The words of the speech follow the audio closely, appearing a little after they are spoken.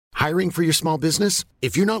Hiring for your small business?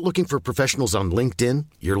 If you're not looking for professionals on LinkedIn,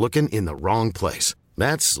 you're looking in the wrong place.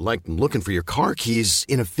 That's like looking for your car keys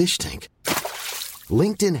in a fish tank.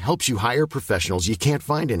 LinkedIn helps you hire professionals you can't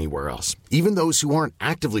find anywhere else, even those who aren't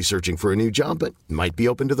actively searching for a new job but might be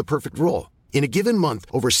open to the perfect role. In a given month,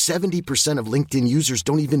 over 70% of LinkedIn users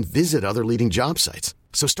don't even visit other leading job sites.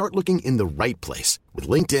 So start looking in the right place. With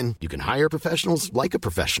LinkedIn, you can hire professionals like a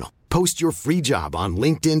professional. Post your free job on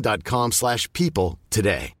linkedin.com/people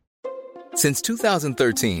today. Since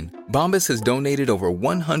 2013, Bombas has donated over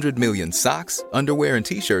 100 million socks, underwear, and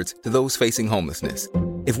T-shirts to those facing homelessness.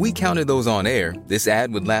 If we counted those on air, this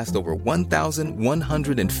ad would last over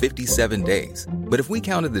 1,157 days. But if we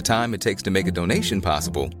counted the time it takes to make a donation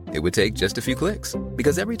possible, it would take just a few clicks.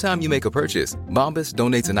 Because every time you make a purchase, Bombas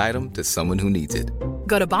donates an item to someone who needs it.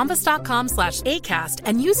 Go to bombas.com/ACAST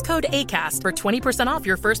and use code ACAST for 20% off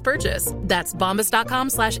your first purchase. That's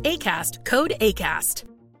bombas.com/ACAST, code ACAST.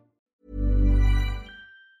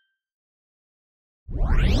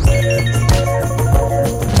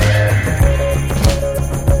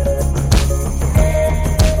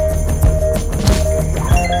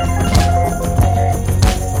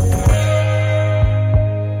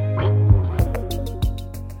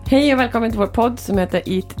 Hej och välkommen till vår podd som heter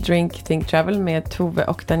Eat, Drink, Think, Travel med Tove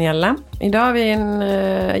och Daniela. Idag har vi en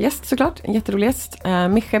gäst såklart, en jätterolig gäst.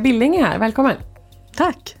 Micha Billing är här, välkommen.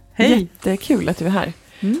 Tack, hej. Jättekul att du är här.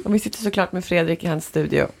 Och vi sitter såklart med Fredrik i hans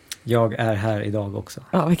studio. Jag är här idag också.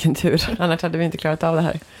 Ja, vilken tur. Annars hade vi inte klarat av det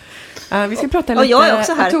här. Vi ska prata lite... Och jag är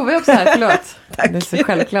också här. Tove är också här, förlåt. Det är så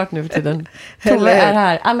självklart nu för tiden. Tove är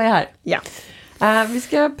här, alla är här. Ja. Vi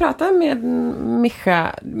ska prata med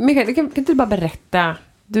Micha. Micha, kan inte du bara berätta?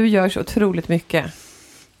 Du gör så otroligt mycket.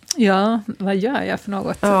 Ja, vad gör jag för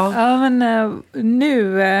något? Ja. Men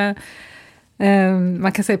nu...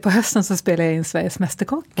 man kan säga på hösten så spelar jag in Sveriges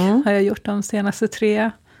Mästerkock. Har jag gjort de senaste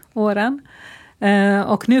 3 åren.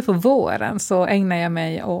 Och nu på våren så ägnar jag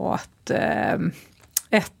mig åt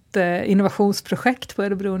ett innovationsprojekt på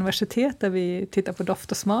Örebro universitet där vi tittar på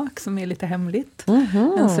doft och smak som är lite hemligt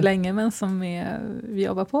än så länge, men som vi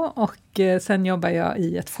jobbar på. Och sen jobbar jag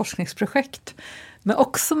i ett forskningsprojekt, men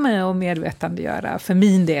också med att medvetandegöra. För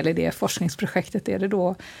min del i det forskningsprojektet är det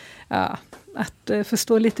då att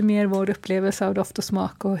förstå lite mer vår upplevelse av doft och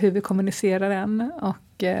smak och hur vi kommunicerar den.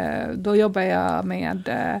 Och då jobbar jag med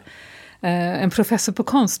en professor på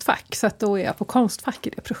Konstfack, så att då är jag på Konstfack i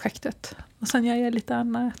det projektet. Och sen gör jag lite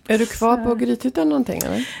annat. Är du kvar på Grythyttan någonting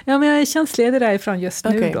eller? Ja, men jag är tjänstledig därifrån just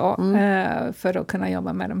nu då. För att kunna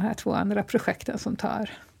jobba med de här 2 andra projekten som tar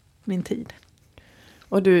min tid.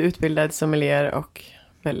 Och du är utbildad sommelier och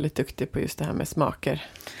väldigt duktig på just det här med smaker.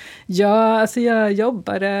 Ja, alltså jag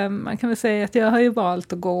jobbade, man kan väl säga att jag har ju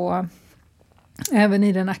valt att gå även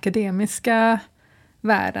i den akademiska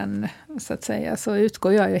världen så att säga, så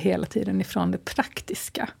utgår jag ju hela tiden ifrån det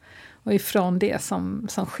praktiska och ifrån det som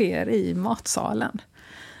sker i matsalen.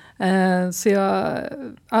 Så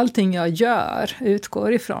allting jag gör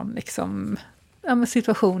utgår ifrån liksom,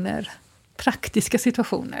 situationer, praktiska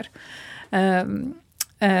situationer.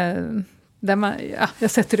 Där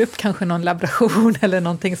jag sätter upp kanske någon laboration eller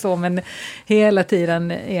någonting så, men hela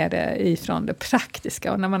tiden är det ifrån det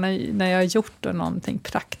praktiska. Och när jag har gjort då någonting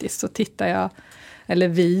praktiskt så tittar jag, eller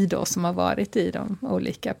vi då som har varit i de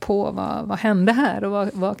olika, på vad hände här och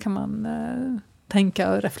vad kan man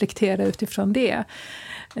tänka och reflektera utifrån det.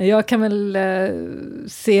 Jag kan väl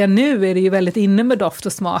se nu är det ju väldigt inne med doft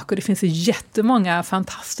och smak, och det finns ju jättemånga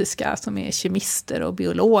fantastiska som är kemister och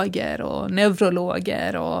biologer och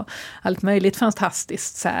neurologer och allt möjligt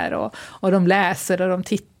fantastiskt så här, och de läser och de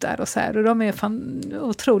tittar och så här, och de är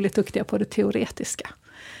otroligt duktiga på det teoretiska.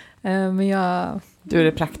 Men du är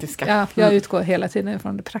det praktiska. Ja, jag utgår hela tiden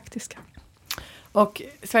från det praktiska. Och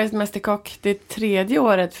Sveriges Mästerkock, det är 3:e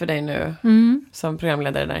året för dig nu som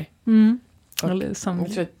programledare där. Jag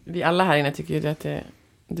tror att vi alla här inne tycker ju att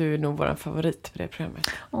du är nog vår favorit för det programmet.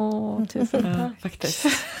 Tusen tack. Faktiskt.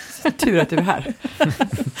 Tur att du är här.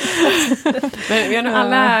 Men vi har nog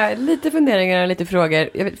alla lite funderingar och lite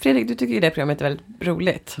frågor. Fredrik, du tycker ju det programmet är väldigt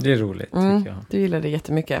roligt. Det är roligt, tycker jag. Du gillar det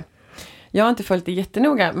jättemycket. Jag har inte följt det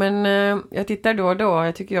jättenoga, men jag tittar då och då.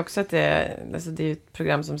 Jag tycker ju också att det är ett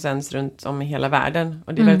program som sänds runt om i hela världen.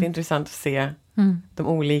 Och det är väldigt intressant att se de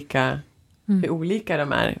olika, hur olika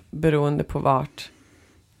de är beroende på vart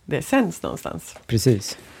det sänds någonstans.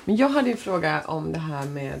 Precis. Men jag hade en fråga om det här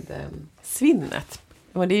med svinnet.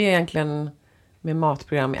 Och det är egentligen med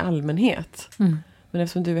matprogram i allmänhet. Men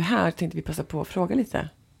eftersom du är här tänkte vi passa på att fråga lite.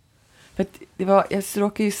 För att jag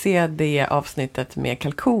råkade ju se det avsnittet med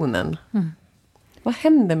kalkonen. Vad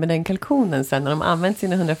händer med den kalkonen sen när de använt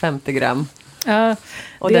sina 150 gram Ja,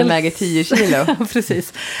 och den väger 10 kilo.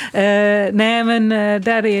 Precis. Nej, men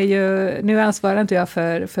där är ju, nu ansvarar inte jag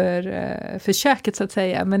för köket så att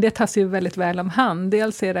säga, men det tas ju väldigt väl om hand.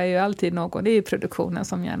 Dels är det ju alltid någon i produktionen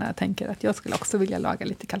som gärna tänker att jag skulle också vilja laga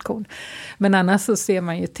lite kalkon. Men annars så ser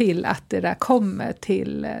man ju till att det där kommer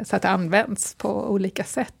till, så att det används på olika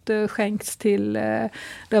sätt. Skänks till, det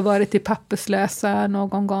har varit i papperslösa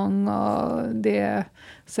någon gång och det...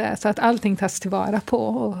 Så att allting tas tillvara på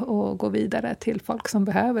och går vidare till folk som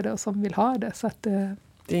behöver det och som vill ha det. Så att, det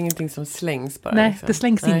är ingenting som slängs bara? Nej, liksom. det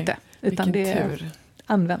slängs inte. Vilken Utan det tur.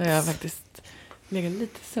 Används. Jag har faktiskt legat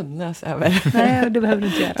lite sömnlös över. Nej, det behöver du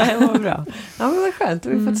inte göra. Nej, vad bra. Ja, men vad skönt.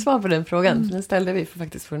 Vi har fått svar på den frågan. Den ställde vi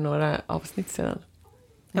faktiskt för några avsnitt sedan.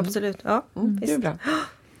 Absolut, ja. Det är bra.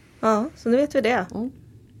 Ja, så nu vet vi det.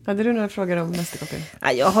 Hade du några frågor om Mästerkocken?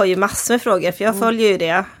 Ja, jag har ju massor med frågor, för jag följer ju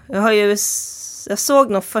det. Jag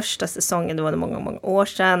såg nog första säsongen, det var många, många år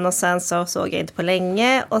sedan. Och sen så såg jag inte på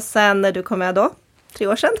länge. Och sen när du kom med då, 3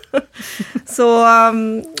 år sedan, så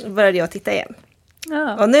började jag titta igen.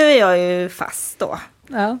 Ja. Och nu är jag ju fast då.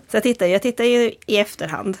 Ja. Så jag tittar ju i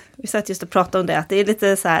efterhand. Vi satt just och pratade om det, att det är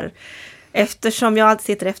lite så här... Eftersom jag alltid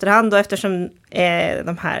sitter i efterhand och eftersom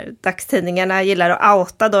de här dagstidningarna gillar att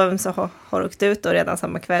outa dem som har åkt ut och redan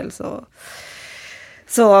samma kväll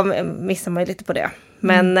så missar man ju lite på det.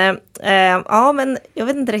 Men men jag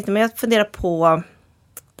vet inte riktigt, men jag funderar på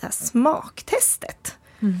det här smaktestet.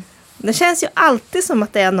 Det känns ju alltid som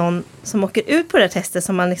att det är någon som åker ut på det här testet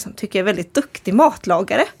som man liksom tycker är väldigt duktig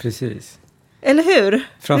matlagare. Precis. Eller hur?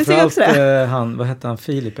 Framförallt han, vad hette han,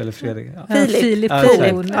 Filip eller Fredrik? Ja. Filip.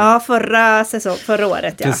 Ja, förra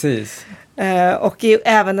året, ja. Precis. Och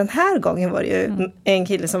även den här gången var det ju en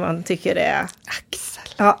kille som man tycker är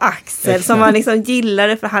Axel. Ja, Axel. Som man liksom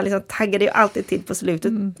gillade, för han liksom taggade ju alltid till på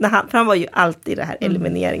slutet. För han var ju alltid i det här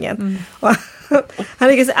elimineringen. Och han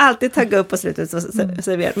lyckades alltid tagga upp på slutet och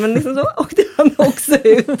servera. Men liksom då åkte han också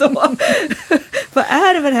ut då. Vad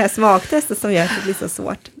är det med det här smaktestet som gör att det blir så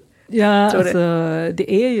svårt? Ja, alltså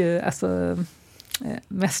det är ju, alltså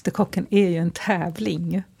Mästerkocken är ju en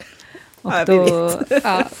tävling. Och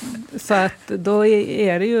så att då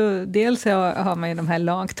är det ju, dels har man ju de här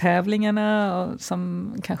lagtävlingarna och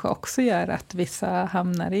som kanske också gör att vissa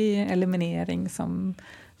hamnar i eliminering som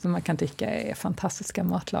man kan tycka är fantastiska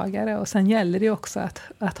matlagare. Och sen gäller det ju också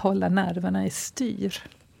att hålla nerverna i styr.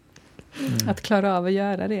 Att klara av att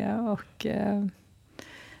göra det. Och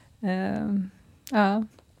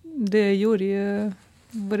det gjorde ju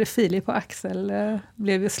både Filip och Axel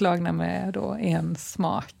blev ju slagna med då en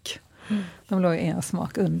smak. De låg en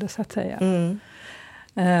smak under så att säga.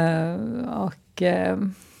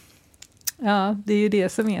 Det är ju det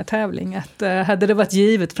som är tävling. Att hade det varit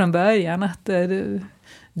givet från början att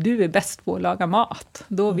du är bäst på att laga mat,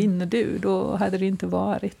 då vinner du. Då hade det inte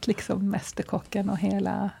varit liksom Mästerkocken och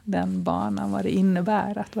hela den banan, vad det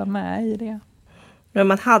innebär att vara med i det. Men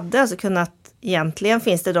man hade alltså kunnat, egentligen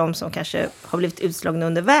finns det de som kanske har blivit utslagna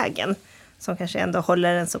under vägen, som kanske ändå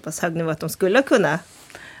håller en så pass hög nivå att de skulle kunna,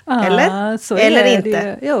 eller? Så eller är inte?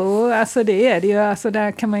 Det. Jo, alltså det är det ju. Alltså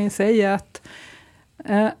där kan man ju säga att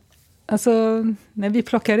alltså när vi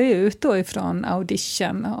plockade ut då ifrån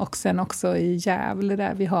audition och sen också i Gävle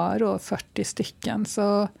där vi har då 40 stycken,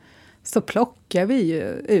 så plockar vi ju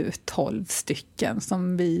ut 12 stycken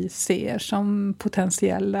som vi ser som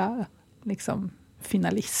potentiella liksom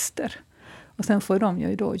finalister. Och sen får de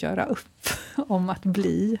ju då göra upp om att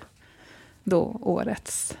bli då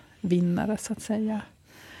årets vinnare så att säga.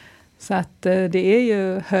 Så att det är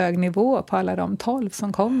ju hög nivå på alla de 12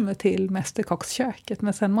 som kommer till Mästerkocksköket.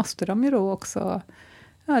 Men sen måste de ju då också,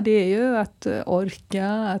 det är ju att orka,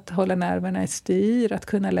 att hålla nerverna i styr, att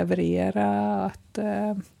kunna leverera, att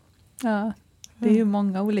det är ju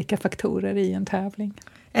många olika faktorer i en tävling.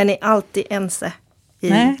 Är ni alltid ense?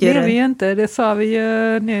 Nej, det är vi ju inte. Det sa vi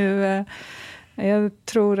ju nu. Jag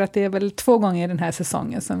tror att det är väl 2 gånger i den här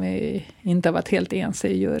säsongen som vi inte har varit helt ense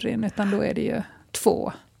i juryn. Utan då är det ju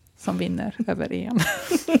 2 som vinner över 1.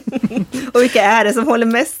 Och vilka är det som håller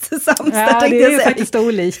mest sams? Ja, det är ju faktiskt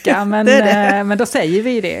olika. Men, men då säger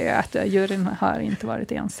vi det, att juryn har inte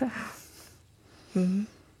varit ense.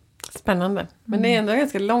 Spännande. Men det är ändå ett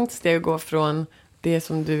ganska långt steg att gå från det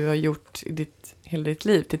som du har gjort i hela ditt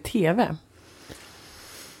liv till tv.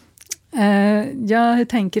 Hur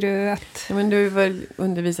tänker du att... Ja, men du var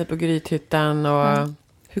undervisad på Grythyttan och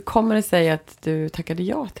hur kommer det sig att du tackade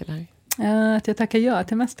ja till det här? Att jag tackade ja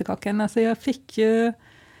till Mästerkocken. Alltså jag fick ju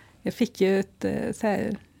ett så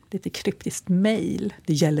här, lite kryptiskt mejl.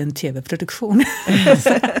 Det gäller en tv-produktion.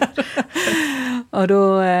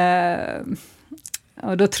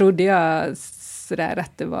 och då trodde jag sådär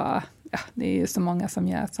att det var det är ju så många som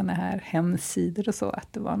gör såna här hemsidor och så,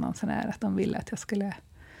 att det var någon sån här att de ville att jag skulle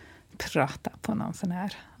prata på någon sån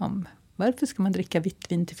här om varför ska man dricka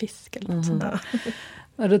vitt vin till fisk eller något sånt där.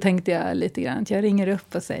 Och då tänkte jag lite grann att jag ringer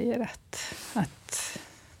upp och säger att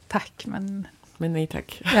tack, men nej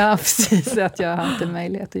tack. Ja, precis, att jag har inte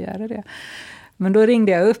möjlighet att göra det. Men då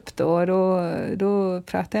ringde jag upp då, och då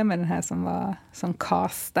pratade jag med den här som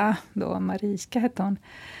casta, då Marika hette hon.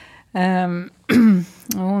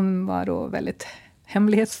 Och hon var då väldigt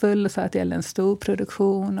hemlighetsfull och sa att det gällde en stor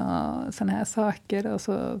produktion och såna här saker. Och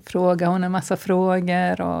så frågade hon en massa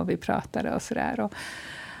frågor och vi pratade och sådär.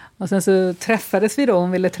 Och sen så träffades vi då,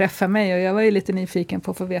 hon ville träffa mig och jag var ju lite nyfiken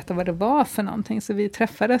på att få veta vad det var för någonting. Så vi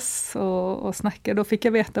träffades och snackade, då fick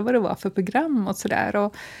jag veta vad det var för program och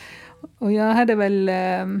sådär. Och jag hade väl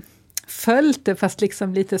följt det, fast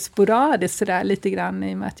liksom lite sporadiskt sådär, lite grann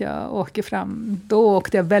i och med att jag åker fram. Då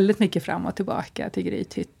åkte jag väldigt mycket fram och tillbaka till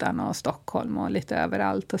Grythyttan och Stockholm och lite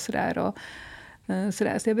överallt och sådär.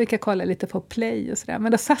 Så jag brukar kolla lite på Play och sådär.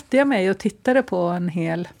 Men då satte jag mig och tittade på en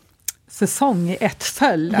hel säsong i ett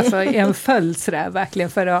följd, alltså i en följd sådär, verkligen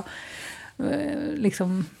för att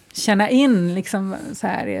liksom känna in liksom så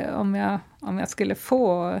här, om jag skulle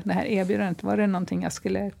få det här erbjudandet, var det någonting jag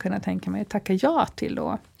skulle kunna tänka mig att tacka ja till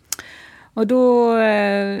då. Och då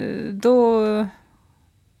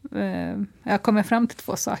jag kommer fram till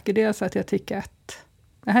 2 saker. Dels att jag tycker att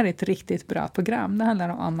det här är ett riktigt bra program. Det handlar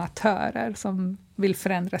om amatörer som vill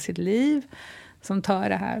förändra sitt liv, som tar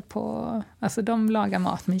det här på, alltså de lagar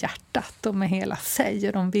mat med hjärtat och med hela sig,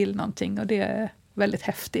 och de vill någonting, och det är väldigt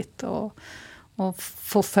häftigt och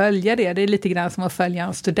få följa det. Det är lite grann som att följa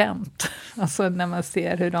en student. Alltså när man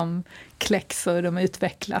ser hur de kläcks och hur de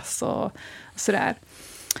utvecklas och sådär.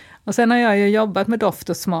 Och sen har jag ju jobbat med doft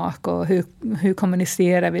och smak och hur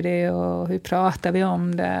kommunicerar vi det och hur pratar vi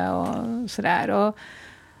om det och sådär. Och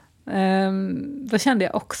då kände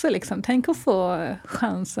jag också liksom, tänk att få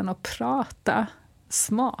chansen att prata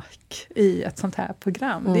smak i ett sånt här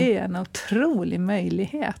program. Det är en otrolig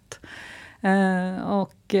möjlighet.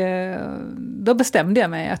 Och då bestämde jag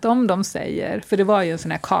mig att om de säger, för det var ju en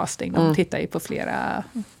sån här casting, de tittar ju på flera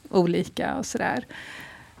olika och sådär.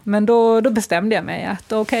 Men då bestämde jag mig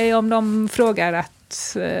att okej, om de frågar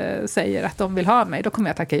säger att de vill ha mig, då kommer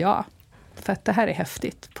jag tacka ja. För att det här är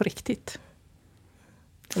häftigt, på riktigt.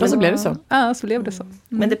 Och så blev det så. Ja, så blev det så.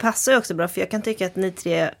 Men det passar ju också bra, för jag kan tycka att ni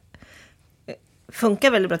 3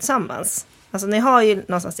 funkar väldigt bra tillsammans. Alltså ni har ju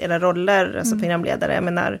någonstans era roller, alltså programledare. Jag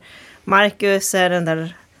menar, Marcus är den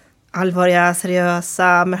där allvarliga,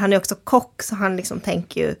 seriösa, men han är också kock, så han liksom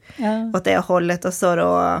tänker ju åt det hållet. Och så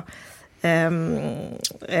då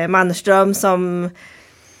Mannerström som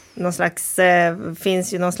någon slags,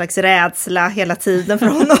 finns ju någon slags rädsla hela tiden för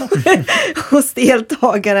honom hos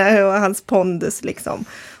deltagarna och hans pondus liksom.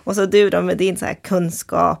 Och så du då med din så här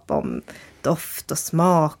kunskap om doft och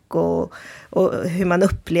smak och hur man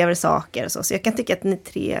upplever saker och så. Så jag kan tycka att ni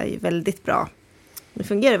 3 är ju väldigt bra. Det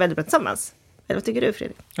fungerar väldigt bra tillsammans. Eller vad tycker du,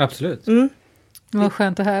 Fredrik? Absolut. Vad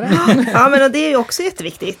skönt att höra. Ja, men och det är ju också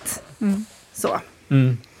jätteviktigt. Så.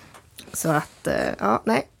 Så att,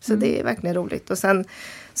 så det är verkligen roligt. Och sen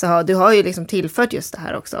så du har ju liksom tillfört just det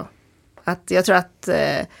här också. Att jag tror att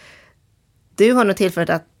du har nog tillfört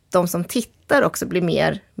att de som tittar också blir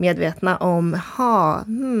mer medvetna om,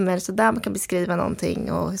 är det så där man kan beskriva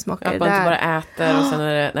någonting och hur smakar det där? Att man inte bara äter och sen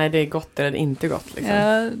är det, nej det är gott eller inte gott. Liksom.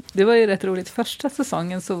 Ja, det var ju rätt roligt. Första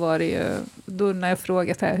säsongen så var det ju, då när jag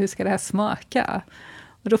frågade så här, hur ska det här smaka?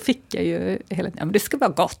 Och då fick jag ju hela tiden, men det ska vara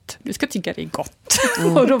gott, du ska tycka det är gott.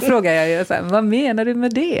 Och då frågade jag ju så här, vad menar du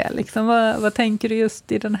med det? Liksom, vad tänker du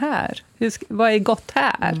just i den här? Vad är gott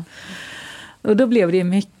här? Och då blev det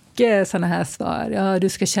mycket sådana här svar. Ja, du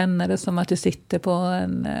ska känna det som att du sitter på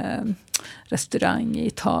en restaurang i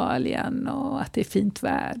Italien och att det är fint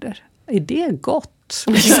väder. Är det gott?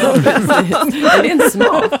 Är det en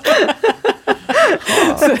smak?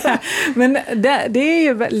 Men det är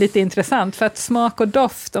ju lite intressant, för att smak och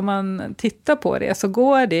doft, om man tittar på det, så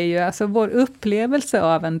går det ju, alltså vår upplevelse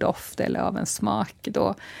av en doft eller av en smak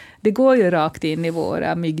då, det går ju rakt in i vår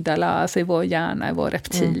amygdala, alltså i vår hjärna, i vår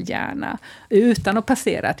reptilhjärna, utan att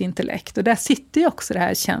passera ett intellekt. Och där sitter ju också det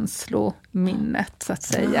här känslominnet, så att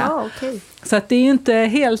säga. Ja, okay. Så att det är ju inte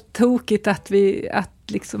helt tokigt att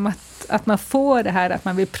man får det här, att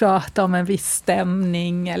man vill prata om en viss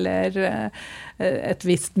stämning eller ett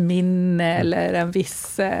visst minne eller en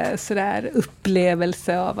viss sådär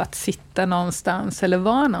upplevelse av att sitta någonstans eller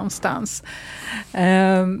vara någonstans.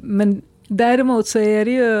 Men däremot så är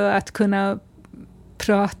det ju att kunna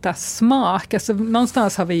prata smak. Alltså,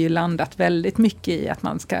 någonstans har vi ju landat väldigt mycket i att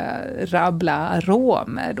man ska rabbla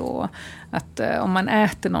aromer då. Att om man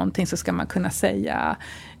äter någonting så ska man kunna säga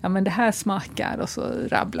ja men det här smakar, och så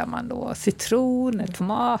rabblar man då citron,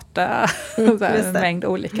 tomater och så en mängd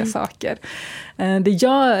olika saker. Det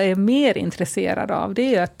jag är mer intresserad av,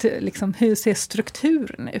 det är att liksom, hur ser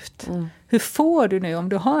strukturen ut? Hur får du nu, om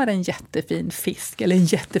du har en jättefin fisk eller en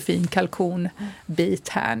jättefin kalkonbit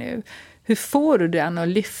här nu, hur får du den att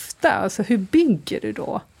lyfta? Alltså hur bygger du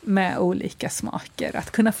då med olika smaker?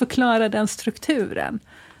 Att kunna förklara den strukturen.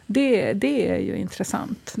 Det är ju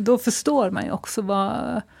intressant. Då förstår man ju också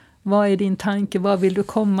vad är din tanke, vad vill du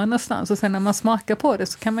komma någonstans. Och sen när man smakar på det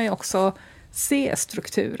så kan man ju också se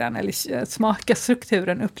strukturen, eller smaka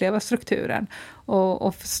strukturen, uppleva strukturen.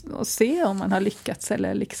 Och se om man har lyckats,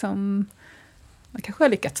 eller liksom, man kanske har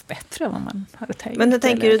lyckats bättre än vad man hade tänkt. Men hur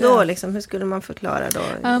tänker du då? Liksom, hur skulle man förklara då?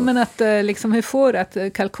 Ja, men att liksom, hur får du att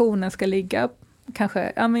kalkonen ska ligga?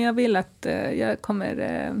 Kanske, ja men jag vill att jag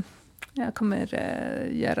kommer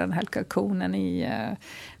göra den här kalkonen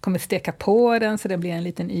kommer steka på den så det blir en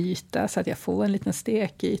liten yta så att jag får en liten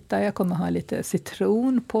stekyta. Jag kommer ha lite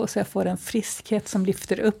citron på så jag får en friskhet som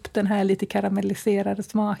lyfter upp den här lite karamelliserade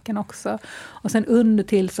smaken också. Och sen under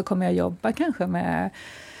till så kommer jag jobba kanske med,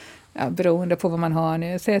 beroende på vad man har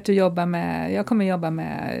nu. Säg att jag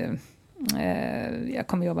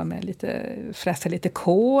kommer jobba med fräsa lite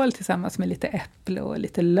kål tillsammans med lite äpple och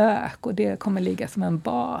lite lök. Och det kommer ligga som en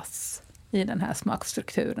bas i den här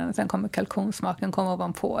smakstrukturen. Sen kommer kalkonsmaken komma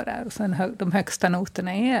ovanpå där. Och sen de högsta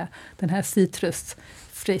noterna är den här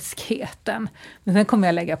citrusfriskheten. Men sen kommer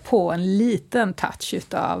jag lägga på en liten touch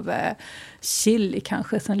av chili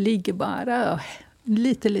kanske som ligger bara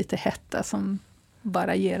lite hetta som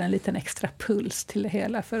bara ger en liten extra puls till det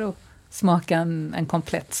hela för att smaka en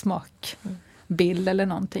komplett smakbild eller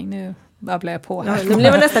någonting. Nu babblar jag på här. Ja, nu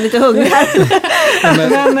blev jag nästan lite hungrig här.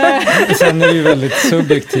 men sen är det ju väldigt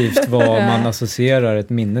subjektivt vad man associerar ett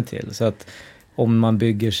minne till. Så att om man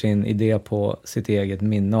bygger sin idé på sitt eget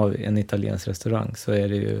minne av en italiensk restaurang så är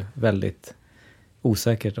det ju väldigt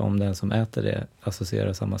osäkert om den som äter det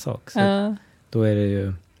associerar samma sak. Så då är det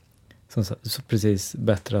ju så precis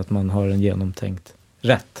bättre att man har en genomtänkt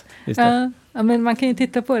rätt istället. Ja, men man kan ju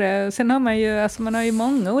titta på det. Sen har man ju, alltså man har ju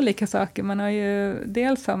många olika saker. Man har ju,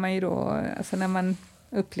 dels har man ju då, alltså när man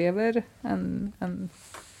upplever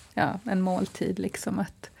en måltid liksom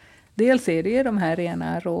att dels är det ju de här rena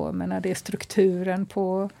aromerna, det är strukturen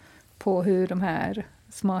på hur de här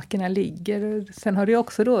smakerna ligger. Sen har du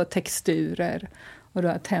också då texturer och du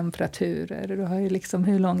har temperaturer. Du har ju liksom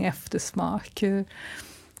hur lång eftersmak,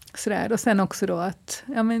 sådär. Och sen också då att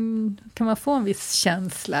kan man få en viss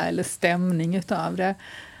känsla eller stämning utav det.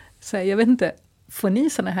 Så jag vet inte, får ni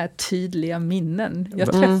såna här tydliga minnen?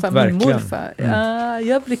 Jag träffar min morfar.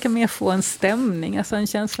 Jag brukar mer få en stämning, alltså en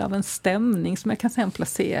känsla av en stämning som jag kan sen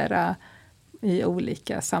placera i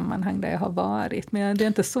olika sammanhang där jag har varit. Men det är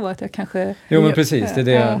inte så att jag kanske... Jo, men precis, det är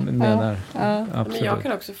det jag menar. Men jag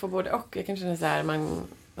kan också få både och. Jag kan känna så här,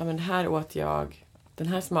 men här åt jag... Den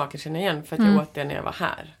här smaken känner jag igen för att jag åt det när jag var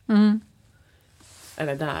här.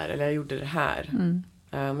 Eller där, eller jag gjorde det här.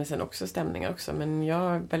 Men sen också stämningar också. Men jag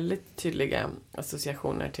har väldigt tydliga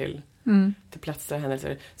associationer till platser och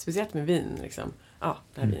händelser. Speciellt med vin. Liksom. Ja,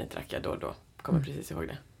 det här vinet drack jag då och då. Kommer precis ihåg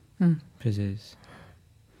det. Precis.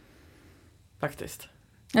 Faktiskt.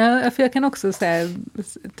 Ja, för jag kan också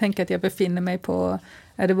tänka att jag befinner mig på...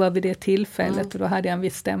 det var vid det tillfället och då hade jag en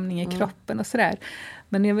viss stämning i kroppen och sådär.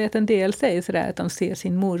 Men jag vet en del säger sådär att de ser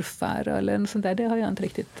sin morfar eller något sånt där. Det har jag inte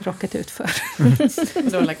riktigt råkat ut för.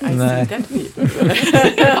 So like I see dead people.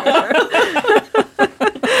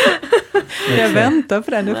 Jag väntar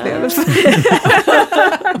på den upplevelsen.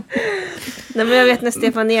 Nej, men jag vet när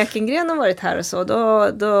Stefan Ekengren har varit här och så.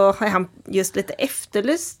 Då har han just lite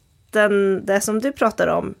efterlyst det som du pratar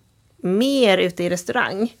om mer ute i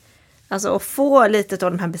restaurang. Alltså att få lite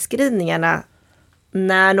av de här beskrivningarna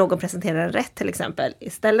när någon presenterar en rätt till exempel.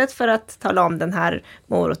 Istället för att tala om den här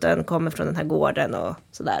moroten kommer från den här gården och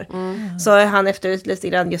sådär. Så har han efterlyst lite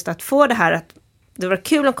grann just att få det här att det var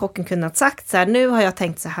kul om kocken kunde ha sagt så här, nu har jag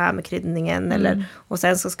tänkt så här med kryddningen eller, och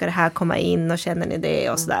sen så ska det här komma in och känner ni det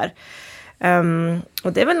och sådär.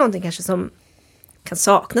 Och det är väl någonting kanske som kan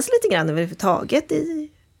saknas lite grann överhuvudtaget i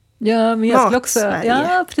men jag skulle också,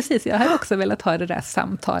 precis, jag har också velat ha det där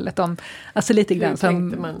samtalet om, alltså lite grann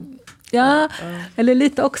som, eller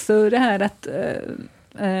lite också det här att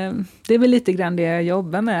det är väl lite grann det jag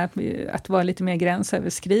jobbar med, att vara lite mer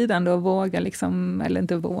gränsöverskridande och våga liksom, eller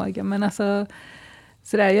inte våga, men alltså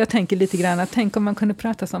Så där, jag tänker lite grann att tänk om man kunde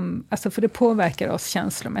prata som, alltså för det påverkar oss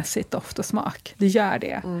känslomässigt, doft och smak. Det gör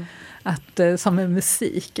det. Att som en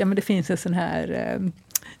musik, ja men det finns en sån här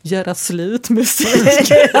göra slut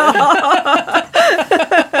musik.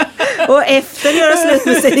 Och efter göra slut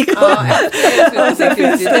musik. Och så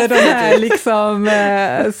finns det de här liksom,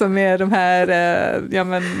 som är de här, ja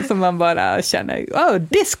men som man bara känner,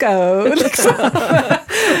 disco! Liksom.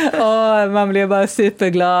 Och man blir bara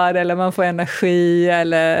superglad, eller man får energi,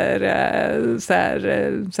 eller så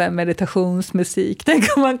här meditationsmusik. Tänk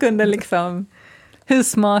om man kunde liksom, hur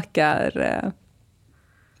smakar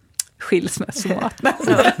skilsmässomat?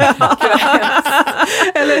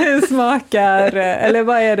 Eller hur smakar, eller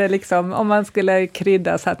vad är det liksom, om man skulle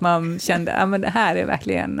krydda så att man kände, ja men det här är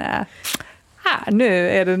verkligen, nu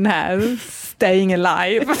är den här staying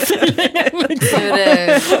alive. Liksom. Nu är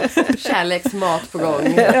det kärleksmat på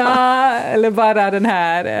gång. Ja, eller bara den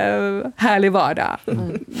här härlig vardag.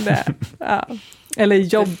 Ja. Eller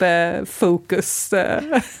jobbfokus.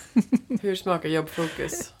 Hur smakar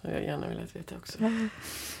jobbfokus? Jag har gärna velat veta också.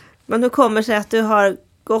 Men hur kommer det sig att du har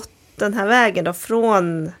gått den här vägen då,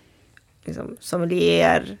 från liksom,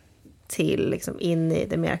 sommelier till liksom, in i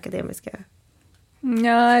det mer akademiska?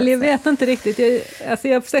 Ja, eller jag vet inte riktigt.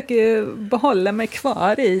 Jag försöker behålla mig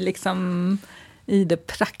kvar i, liksom, i det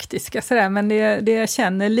praktiska. Sådär. Men det jag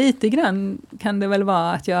känner lite grann kan det väl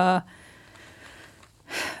vara att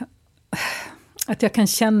jag kan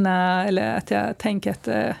känna, eller att jag tänker att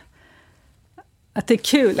det är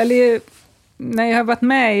kul. Eller när jag har varit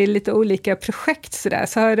med i lite olika projekt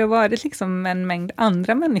så har det varit liksom en mängd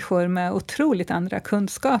andra människor med otroligt andra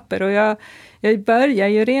kunskaper. Och jag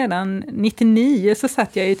började ju redan 99, så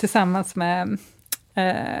satt jag ju tillsammans med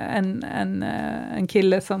en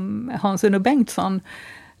kille som Hans-Uno Bengtsson,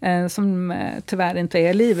 som tyvärr inte är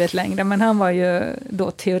i livet längre, men han var ju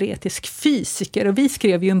då teoretisk fysiker, och vi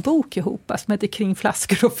skrev ju en bok ihop som heter Kring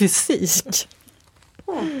flaskor och fysik.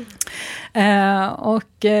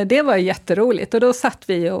 Och det var jätteroligt, och då satt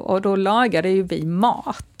vi och då lagade ju vi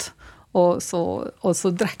mat, och så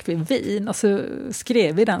drack vi vin, och så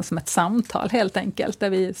skrev vi den som ett samtal helt enkelt, där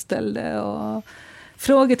vi ställde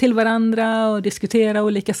frågor till varandra och diskuterade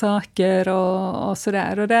olika saker och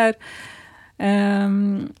sådär, och där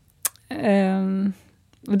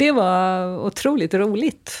det var otroligt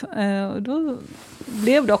roligt. Och då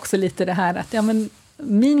blev det också lite det här att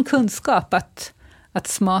min kunskap att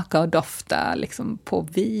smaka och dofta liksom på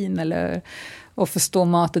vin, eller att förstå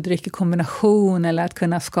mat och dryck i kombination, eller att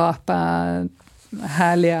kunna skapa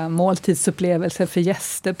härliga måltidsupplevelser för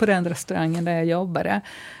gäster på den restaurangen där jag jobbade.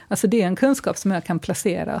 Alltså det är en kunskap som jag kan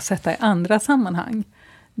placera och sätta i andra sammanhang.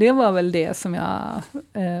 Det var väl det som jag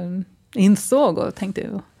insåg och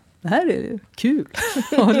tänkte, det här är kul.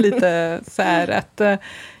 Och lite så här att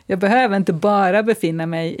jag behöver inte bara befinna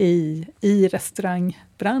mig i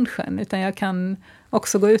restaurangbranschen, utan jag kan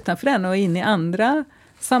också gå utanför den och in i andra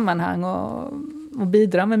sammanhang och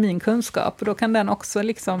bidra med min kunskap. Och då kan den också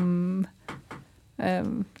liksom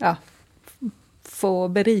få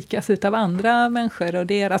berikas av andra människor och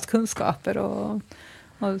deras kunskaper, och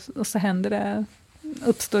så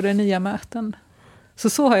uppstår det nya möten.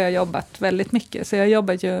 Så har jag jobbat väldigt mycket. Så jag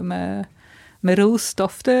jobbar ju med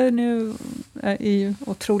rosdofter nu i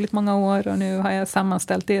otroligt många år, och nu har jag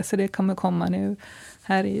sammanställt det, så det kommer komma nu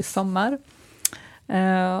här i sommar.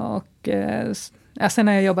 Sen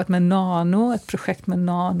har jag jobbat med nano, ett projekt med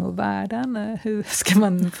nanovärlden. Hur ska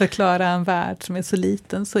man förklara en värld som är så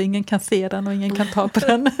liten så ingen kan se den och ingen kan ta på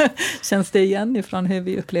den? Känns det igen ifrån hur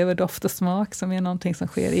vi upplever doft och smak, som är någonting som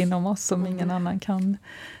sker inom oss som ingen annan kan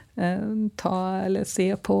ta eller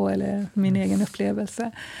se på, eller min egen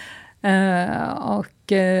upplevelse.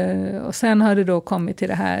 Och sen har det då kommit till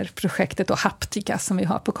det här projektet och Haptika som vi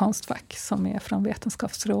har på Konstfack, som är från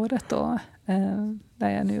Vetenskapsrådet, och där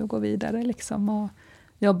jag nu går vidare liksom och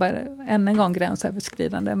jobbar än en gång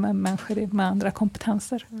gränsöverskridande med människor med andra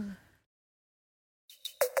kompetenser.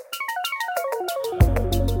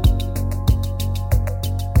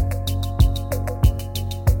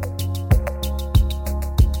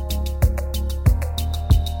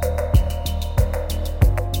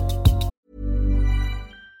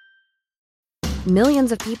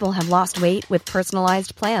 Millions of people have lost weight with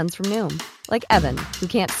personalized plans from Noom. Like Evan, who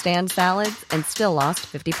can't stand salads and still lost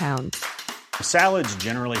 50 pounds. Salads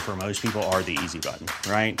generally for most people are the easy button,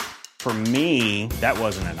 right? For me, that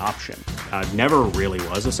wasn't an option. I never really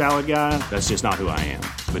was a salad guy. That's just not who I am.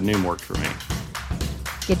 But Noom worked for me.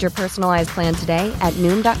 Get your personalized plan today at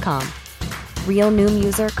Noom.com. Real Noom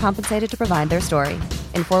user compensated to provide their story.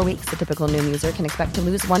 In 4 weeks, the typical Noom user can expect to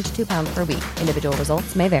lose 1 to 2 pounds per week. Individual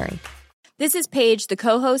results may vary. This is Paige, the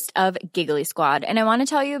co-host of Giggly Squad, and I want to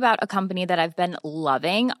tell you about a company that I've been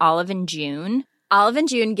loving, Olive & June. Olive &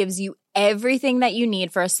 June gives you everything that you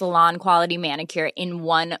need for a salon-quality manicure in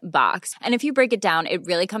one box. And if you break it down, it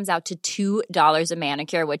really comes out to $2 a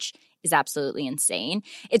manicure, which is absolutely insane.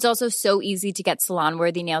 It's also so easy to get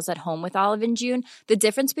salon-worthy nails at home with Olive & June. The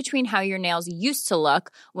difference between how your nails used to look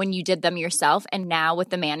when you did them yourself and now with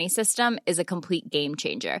the Mani system is a complete game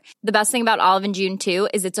changer. The best thing about Olive & June, too,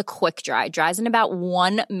 is it's a quick dry. Dries in about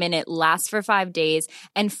 1 minute, lasts for 5 days,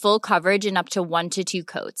 and full coverage in up to 1 to 2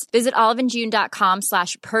 coats. Visit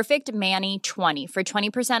oliveandjune.com/perfectmani20 for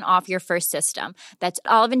 20% off your first system. That's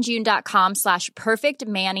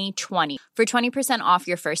oliveandjune.com/perfectmani20 for 20% off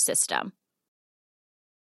your first system.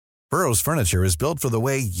 Burrow's furniture is built for the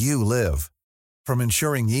way you live. From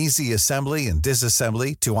ensuring easy assembly and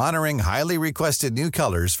disassembly to honoring highly requested new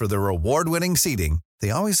colors for their award-winning seating,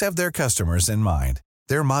 they always have their customers in mind.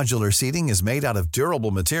 Their modular seating is made out of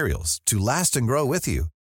durable materials to last and grow with you.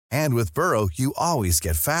 And with Burrow, you always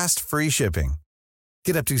get fast, free shipping.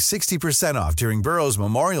 Get up to 60% off during Burrow's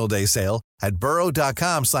Memorial Day sale at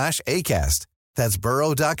burrow.com/ACAST. That's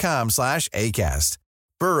burrow.com/ACAST.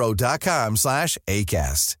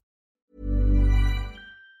 burrow.com/ACAST.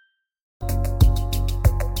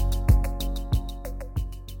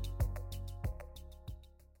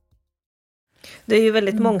 Du är ju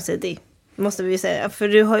väldigt mångsidig, måste vi ju säga. För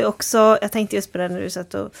du har ju också, jag tänkte just på det när du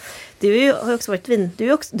satt och... Du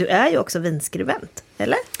är ju också vinskribent,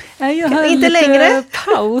 eller? Jag har inte längre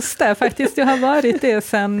paus där faktiskt. Jag har varit det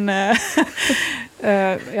sen...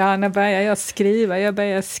 när började jag skriva? Jag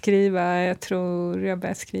började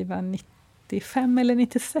skriva 95 eller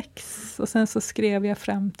 96. Och sen så skrev jag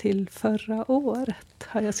fram till förra året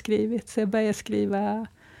har jag skrivit. Så jag började skriva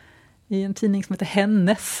i en tidning som heter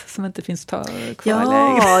Hennes, som inte finns kvar längre.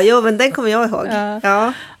 Ja, men den kommer jag ihåg.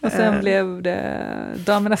 Ja. Och sen blev det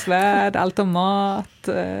Damernas Värld, Allt om mat,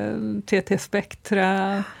 TT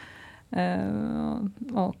Spektra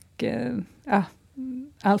och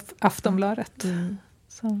Aftonbladet.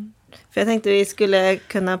 För jag tänkte vi skulle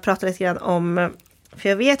kunna prata lite grann om, för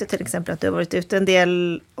jag vet ju till exempel att du har varit ute en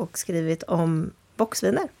del och skrivit om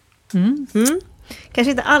boxviner.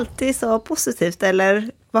 Kanske inte alltid så positivt,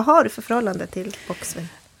 eller vad har du för förhållande till boxvin?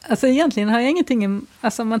 Alltså egentligen har jag ingenting,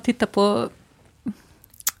 alltså om man tittar på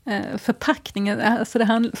förpackningen, alltså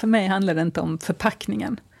för mig handlar det inte om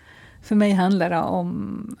förpackningen. För mig handlar det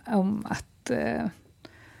om att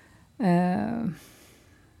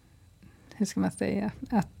hur ska man säga,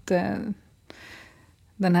 att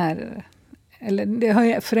den här, eller det har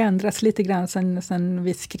ju förändrats lite grann sen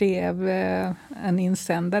vi skrev en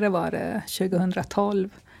insändare var det 2012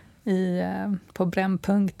 på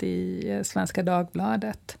Brännpunkt i Svenska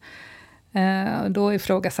Dagbladet. Då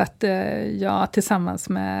ifrågasatte jag tillsammans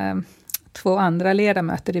med 2 andra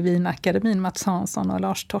ledamöter i Vinakademin, Mats Hansson och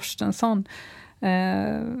Lars Torstensson,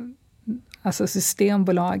 alltså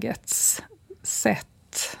Systembolagets sätt,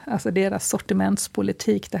 alltså deras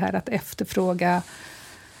sortimentspolitik, det här att efterfråga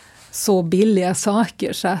så billiga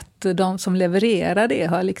saker så att de som levererar det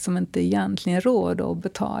har liksom inte egentligen råd att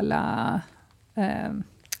betala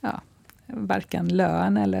varken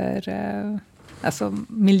lön eller alltså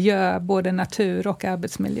miljö, både natur och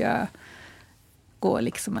arbetsmiljö går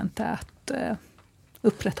liksom inte att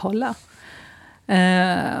upprätthålla.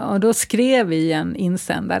 Och då skrev vi en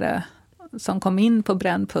insändare som kom in på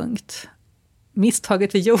Brännpunkt.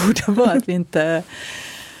 Misstaget vi gjorde var att vi inte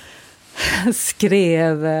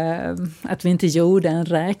skrev, att vi inte gjorde en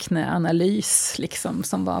räkneanalys liksom,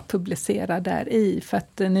 som var publicerad där i. För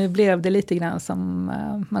att nu blev det lite grann som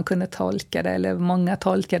man kunde tolka det, eller många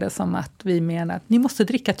tolkade som att vi menar att ni måste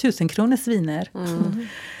dricka 1000 kronors viner.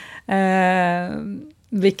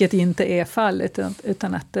 Vilket inte är fallet,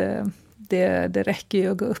 utan att det räcker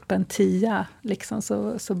ju att gå upp en 10 liksom,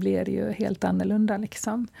 så blir det ju helt annorlunda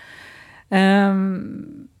liksom.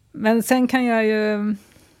 Men sen kan jag ju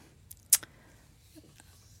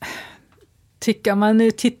tycka, om man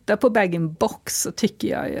nu tittar på bag-in-box så tycker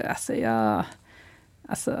jag ju,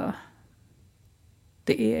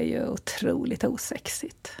 det är ju otroligt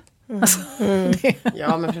osexigt.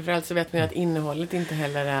 Ja, men framförallt så vet man ju att innehållet inte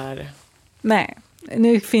heller är... Nej,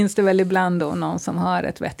 nu finns det väl ibland då någon som har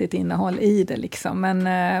ett vettigt innehåll i det liksom,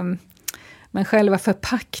 men själva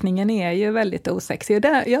förpackningen är ju väldigt osexig. Och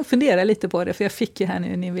jag funderar lite på det, för jag fick ju här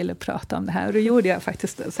nu, ni ville prata om det här. Och då gjorde jag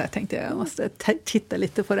faktiskt så jag tänkte jag måste titta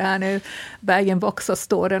lite på det här nu. Bag-in-box, så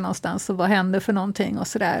står det någonstans och vad händer för någonting och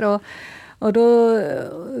sådär. Och då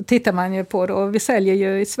tittar man ju på då, vi säljer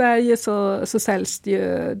ju i Sverige så säljs det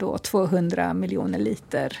ju då 200 miljoner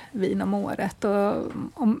liter vin om året. Och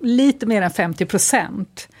lite mer än 50%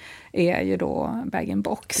 är ju då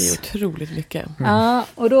bag-in-box. Det är otroligt mycket. Ja,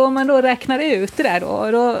 och då om man då räknar ut det där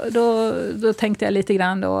då tänkte jag lite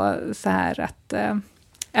grann då så här att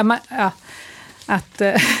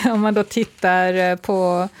om man då tittar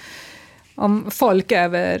på om folk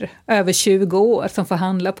över 20 år som får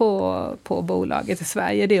handla på bolaget i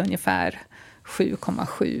Sverige, det är ungefär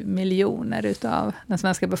 7,7 miljoner utav den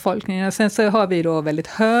svenska befolkningen. Och sen så har vi då väldigt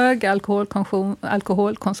hög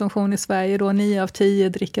alkoholkonsumtion i Sverige. Då 9 av 10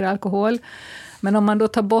 dricker alkohol. Men om man då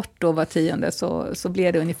tar bort då var tionde så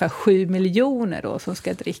blir det ungefär 7 miljoner då som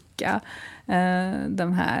ska dricka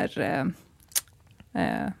de här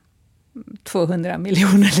 200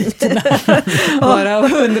 miljoner liter. Varav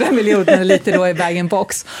 100 miljoner liter då är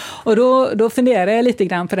bag-in-box. Och då funderar jag lite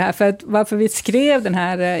grann på det här. För att varför vi skrev den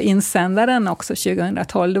här insändaren också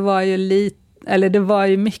 2012, det var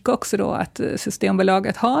ju mycket också då att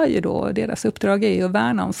Systembolaget har ju då, deras uppdrag är ju att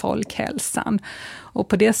värna om folkhälsan. Och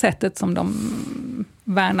på det sättet som de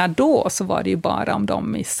värnar då så var det ju bara om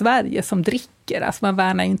de i Sverige som dricker. Alltså man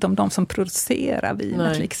värnar inte om de som producerar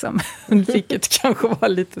vinet liksom. Vilket kanske var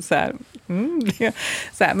lite så här.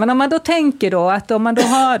 Men om man då tänker då att om man då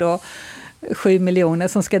har då 7 miljoner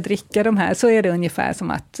som ska dricka de här så är det ungefär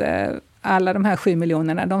som att alla de här 7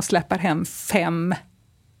 miljonerna de släpper hem 5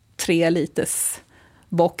 3-liters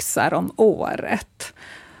boxar om året.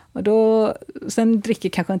 Och sen dricker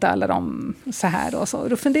kanske inte alla dem så här då. Så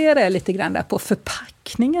då funderar jag lite grann där på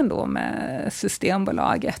förpackningen då med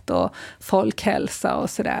Systembolaget och folkhälsa och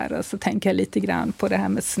sådär. Och så tänker jag lite grann på det här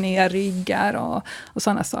med snedryggar och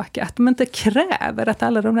sådana saker. Att de inte kräver att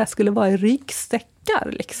alla de där skulle vara i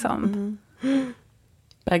ryggsäckar liksom.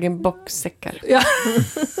 Bag-in-box-säckar. Ja.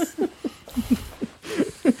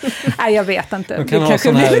 Nej, jag vet inte. Det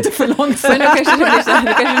kanske blir lite för långsamt. Men det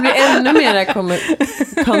kanske blir ännu mer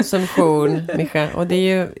konsumtion, Mischa. Och det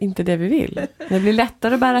är ju inte det vi vill. När det blir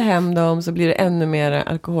lättare att bära hem dem så blir det ännu mer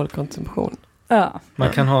alkoholkonsumtion. Ja. Man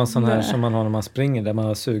kan ha en sån här som man har när man springer där man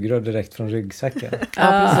har sugrör direkt från ryggsäcken.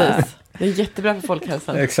 Ja, precis. Det är jättebra för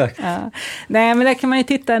folkhälsan. Exakt. Ja. Nej, men där kan man ju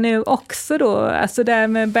titta nu också då. Alltså där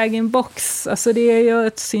med bag-in-box. Alltså det är ju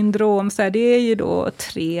ett syndrom. Så här, det är ju då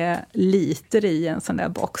 3 liter i en sån där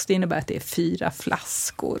box. Det innebär att det är 4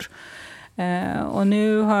 flaskor. Och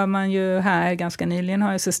nu har man ju här ganska nyligen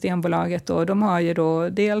har ju Systembolaget då. De har ju då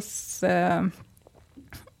dels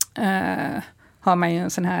har man ju en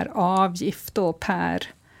sån här avgift då per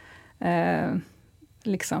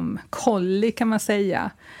liksom kolli kan man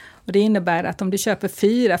säga. Och det innebär att om du köper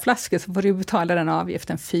 4 flaskor så får du betala den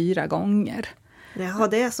avgiften 4 gånger. Jaha,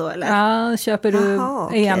 det är så eller? Ja, köper du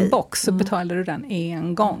en box så betalar du den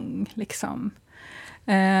en gång liksom.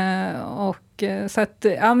 Och så att,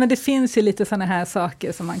 ja men det finns ju lite sådana här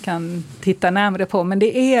saker som man kan titta närmare på. Men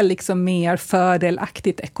det är liksom mer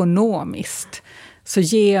fördelaktigt ekonomiskt. Så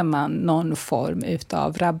ger man någon form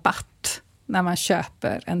utav rabatt när man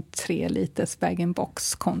köper en 3 liters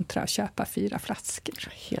bag-in-box kontra att köpa 4 flaskor.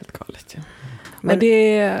 Helt galet, ja. Men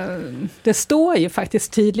det står ju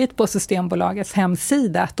faktiskt tydligt på Systembolagets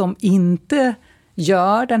hemsida att de inte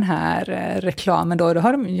gör den här reklamen. Då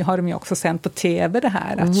har de ju också sänt på tv det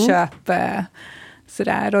här att köpa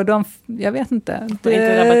sådär. Och jag vet inte. Man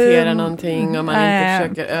inte rabattera någonting och man inte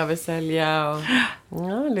försöker översälja. Och,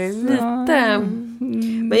 ja, det är lite...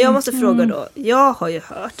 Men jag måste fråga då. Jag har ju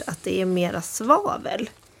hört att det är mera svavel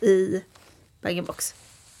i bag-in-box.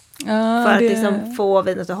 Ja, för att liksom få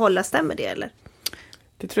vinet att hålla, stämmer det eller?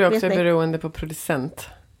 Det tror jag också är beroende på producent.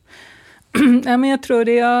 Ja, men jag tror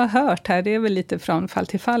det jag har hört här, det är väl lite från fall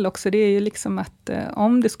till fall också. Det är ju liksom att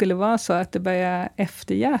om det skulle vara så att det börjar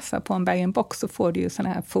efterjäsa på en bag-in-box så får du ju såna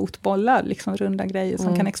här fotbollar, liksom runda grejer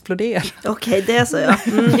som kan explodera. Okej, det är så ja.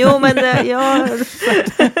 Jo, men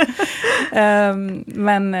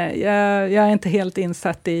men jag är inte helt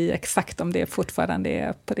insatt i exakt om det fortfarande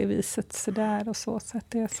är på det viset sådär och så att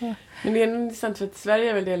det är så. Men det är intressant för att Sverige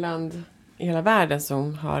är väl det land i hela världen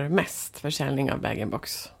som har mest försäljning av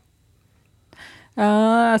bag-in-box.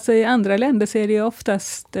 Ja, alltså i andra länder så är det ju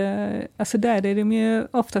oftast, alltså där är det ju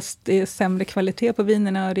oftast sämre kvalitet på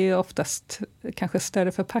vinerna och det är oftast kanske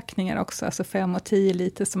större förpackningar också, alltså 5 och 10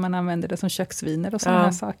 liter som man använder det som köksviner och sådana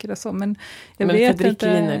här saker och så. Men jag vet för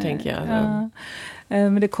drickviner tänker jag. Ja,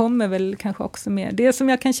 men det kommer väl kanske också mer. Det som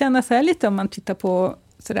jag kan känna så här lite om man tittar på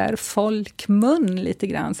sådär folkmun lite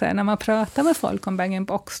grann. Så här, när man pratar med folk om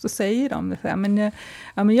bag-in-box då säger de så här,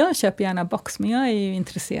 men jag köper gärna box men jag är ju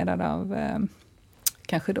intresserad av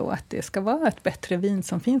kanske då att det ska vara ett bättre vin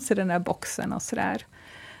som finns i den där boxen och sådär.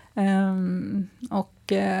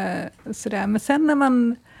 Sådär. Men sen när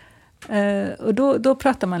man... och då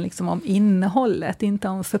pratar man liksom om innehållet, inte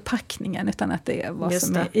om förpackningen, utan att det är vad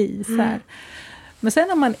som är i. Så här. Men sen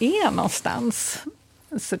när man är någonstans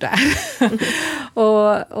sådär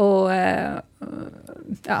och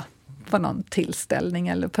på någon tillställning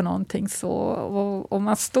eller på någonting så, och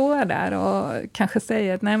man står där och kanske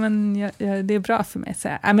säger att nej men det är bra för mig, så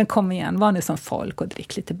här, nej men kom igen, var nu som folk och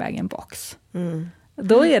drick lite bag-in-box.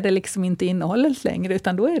 Då är det liksom inte innehållet längre,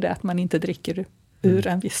 utan då är det att man inte dricker ur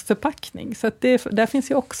en viss förpackning. Så att där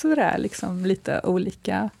finns ju också det där liksom lite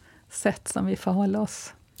olika sätt som vi förhåller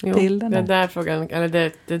oss till den. Den där frågan,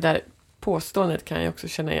 eller det där påståendet kan jag också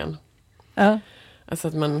känna igen. Ja. Alltså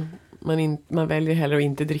att man väljer hellre att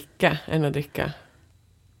inte dricka än att dricka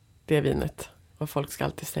det vinet. Och folk ska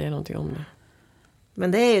alltid säga någonting om det.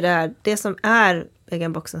 Men det är ju det här, det som är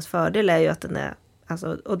bag-in-boxens fördel är ju att den är,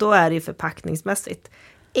 alltså, och då är det ju förpackningsmässigt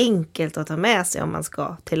enkelt att ta med sig om man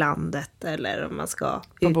ska till landet eller om man ska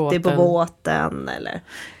ute på båten. Eller.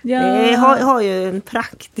 Ja. Det har ju en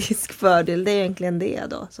praktisk fördel, det är egentligen det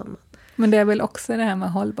då. Men det är väl också det här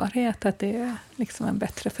med hållbarhet, att det är liksom en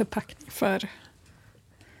bättre förpackning för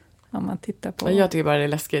om man tittar på... Jag tycker bara det är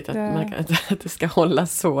läskigt att det ska hålla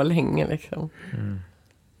så länge. Liksom.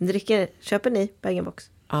 Köper ni bag-in-box?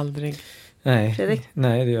 Aldrig. Nej,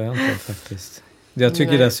 det gör jag inte faktiskt. Jag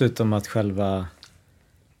tycker dessutom att själva...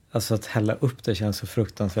 Alltså att hälla upp det känns så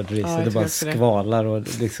fruktansvärt risigt. Det bara skvalar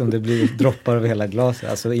och liksom det blir droppar över hela glaset.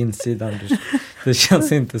 Alltså insidan. Det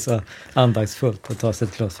känns inte så andaktsfullt att ta sig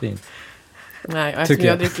ett glas vin. Nej, och eftersom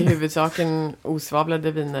jag dricker i huvudsaken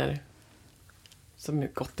osvavlade viner som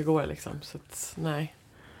gott det går liksom. Så att, nej.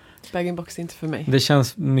 Bag-in-box är inte för mig. Det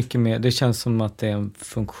känns mycket mer, det känns som att det är en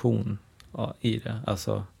funktion i det.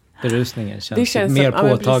 Alltså berusningen känns mer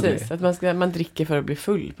påtaglig. Precis, att man dricker för att bli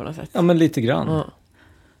full på något sätt. Ja, men lite grann. Ja.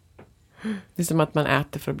 Det är som att man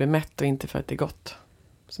äter för att bli mätt och inte för att det är gott.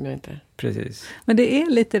 Som jag inte... Precis. Men det är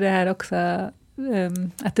lite det här också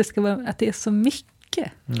att det är så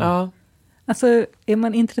mycket. Ja. Alltså är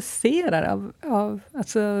man intresserad av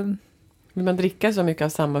alltså... Vill man dricka så mycket av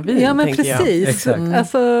samma vin, ja, men tänker precis. Jag. Exakt.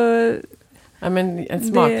 Alltså... Ja, men en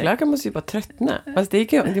smaklöka måste ju bara tröttna. Fast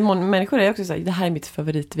människor är också så här, det här är mitt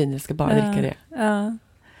favoritvin, jag ska bara dricka det. Ja.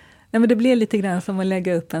 Nej, men det blir lite grann som att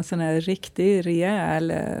lägga upp en sån här riktig,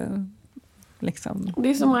 rejäl liksom, det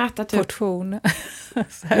är som att äta portion. Det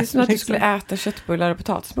är som att du skulle äta köttbullar och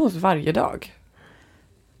potatismos varje dag.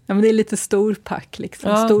 Ja, men det är lite storpack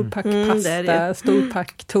liksom. Ja. Storpack pasta,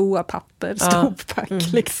 storpack toapapper,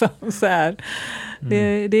 storpack liksom så här.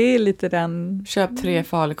 Det är lite den... Köp 3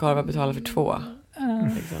 falukorvar, betala för 2.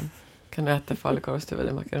 Liksom. Kan du äta falukorv och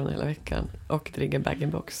stuvade makaroner hela veckan och dricka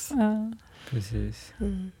bag-in-box. Ja. Precis.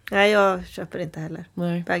 Nej, jag köper inte heller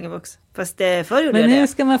bag-in-box. Fast förr gjorde men jag det. Nu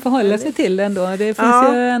ska man förhålla sig till det ändå. Det finns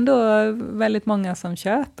ju ändå väldigt många som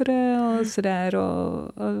köper det och sådär.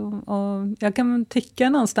 Och jag kan tycka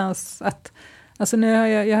någonstans att... Alltså nu har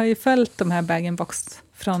jag har ju följt de här bag-in-box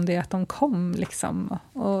från det att de kom liksom.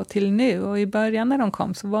 Och till nu. Och i början när de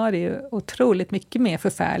kom så var det ju otroligt mycket mer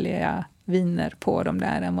förfärliga viner på dem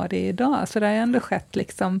där än vad det är idag. Så det har ändå skett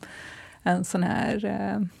liksom en sån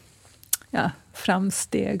här...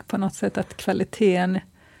 framsteg på något sätt, att kvaliteten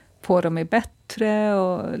på dem är bättre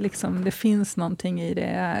och liksom det finns någonting i det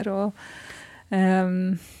här och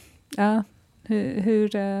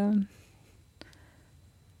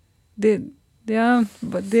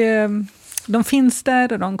de finns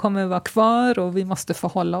där och de kommer vara kvar och vi måste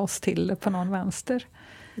förhålla oss till det på någon vänster.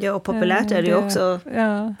 Ja, och populärt är det ju också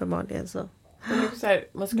förmodligen så.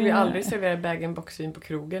 Man skulle ju aldrig servera bag-in-box-vin på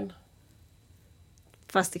krogen.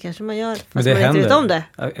 Fast det kanske man gör. Fast men det man händer. Inte vet om det.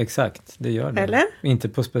 Ja, exakt, det gör det. Eller? Inte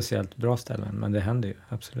på speciellt bra ställen, men det händer ju,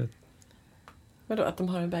 absolut. Vadå, att de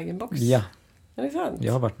har en bag-in-box? Ja. Är det sant?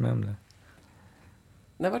 Jag har varit med om det.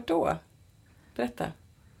 När var då? Berätta.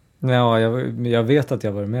 Ja, jag vet att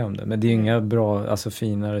jag var med om det. Men det är inga bra, alltså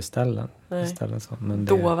finare ställen. Nej. Så. Men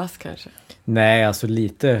Dovas kanske? Nej, alltså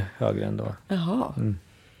lite högre ändå. Jaha.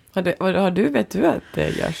 Vet du att det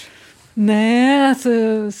görs? Nej,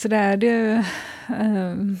 alltså sådär det...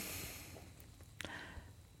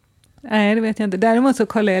 nej, det vet jag inte. Däremot så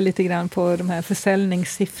kollar jag lite grann på de här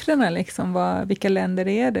försäljningssiffrorna. Liksom, vilka länder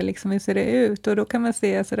är det? Liksom, hur ser det ut? Och då kan man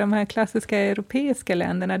se att alltså, de här klassiska europeiska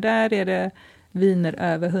länderna, där är det viner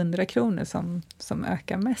över 100 kronor som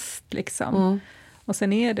ökar mest. Liksom. Och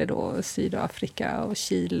sen är det då Sydafrika och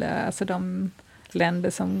Chile, alltså de länder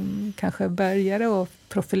som kanske började att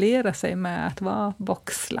profilera sig med att vara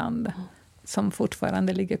boxland, som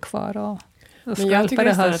fortfarande ligger kvar och Och skvalpare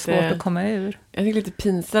har svårt att komma ur. Jag tycker det är lite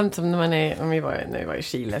pinsamt som när vi var i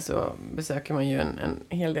Chile så besöker man ju en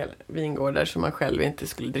hel del vingårdar som man själv inte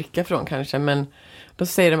skulle dricka från kanske. Men då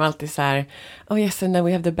säger de alltid så här: oh yes, and then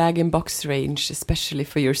we have the bag-in-box range especially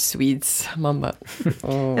for your Swedes. Man bara...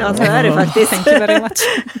 Ja, så är det faktiskt. Thank you very much.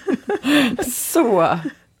 Så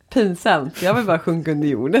pinsamt. Jag vill bara sjunka under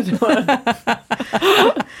jorden.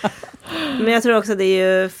 Men jag tror också det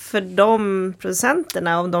är ju för de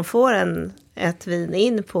producenterna, om de får ett vin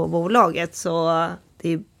in på bolaget, så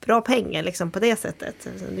det är bra pengar liksom på det sättet.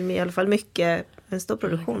 Det är i alla fall en stor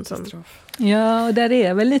produktion som... Ja, och där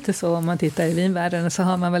är väl lite så om man tittar i vinvärlden, så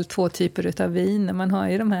har man väl 2 typer av vin. Man har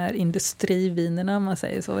ju de här industrivinerna om man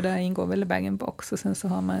säger så. Där ingår väl bag-in-box, och sen så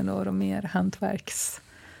har man då de mer hantverks...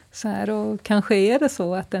 Så här, och kanske är det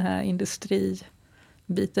så att den här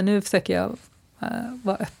industribiten, nu försöker jag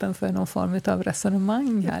vara öppen för någon form av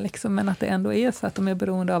resonemang här liksom, men att det ändå är så att de är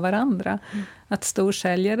beroende av varandra. Att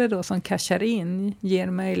storsäljare då som cashar in ger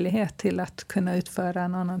möjlighet till att kunna utföra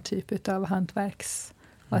en annan typ av hantverks,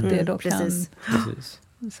 och att det då kan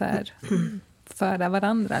så här, föra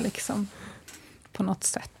varandra liksom på något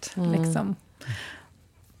sätt liksom.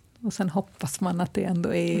 Och sen hoppas man att det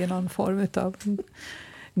ändå är någon form av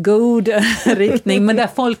god riktning, men där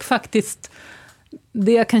folk faktiskt,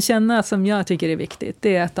 det jag kan känna som jag tycker är viktigt,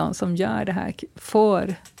 det är att de som gör det här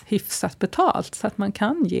får hyfsat betalt så att man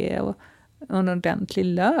kan ge en ordentlig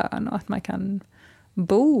lön och att man kan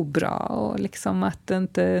bo bra, och liksom att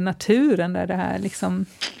inte naturen där det här liksom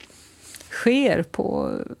sker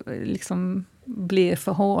på liksom blir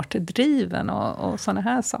för hårt driven och såna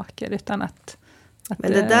här saker, utan att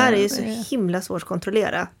men det där är ju så himla svårt att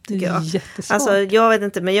kontrollera, tycker jag. Jättesvårt. Alltså, jag vet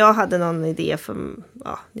inte, men jag hade någon idé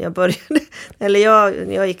när jag började. Eller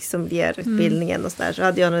när jag gick sommelierutbildningen och så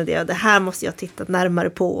hade jag någon idé. Det här måste jag titta närmare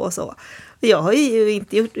på och så. Jag har ju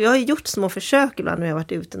jag har gjort små försök ibland när jag har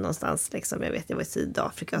varit ute någonstans. Liksom, jag var i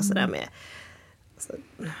Sydafrika och sådär med. Alltså,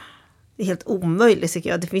 det är helt omöjligt, tycker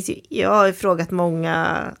jag. Jag har frågat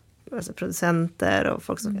många producenter och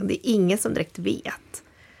folk som det är ingen som direkt vet.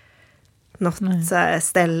 Något så här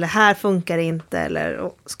ställe, här funkar inte,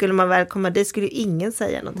 eller skulle man väl komma dit skulle ju ingen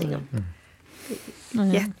säga någonting om.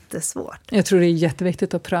 Jättesvårt. Jag tror det är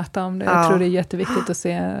jätteviktigt att prata om det. Jag tror det är jätteviktigt att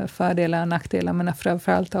se fördelar och nackdelar, men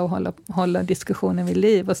framförallt att hålla diskussionen vid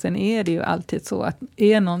liv. Och sen är det ju alltid så att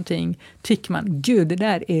är någonting, tycker man, gud det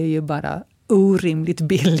där är ju bara orimligt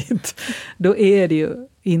billigt, då är det ju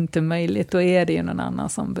inte möjligt. Då är det ju någon annan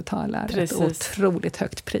som betalar ett otroligt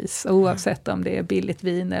högt pris, oavsett om det är billigt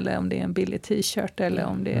vin eller om det är en billig t-shirt eller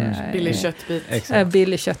om det är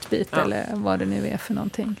billig köttbit eller vad det nu är för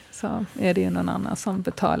någonting, så är det ju någon annan som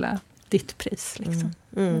betalar ditt pris liksom.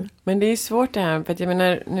 Men det är svårt det här, för att jag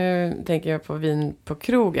menar, nu tänker jag på vin på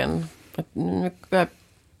krogen. Nu var jag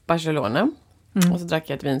Barcelona och så drack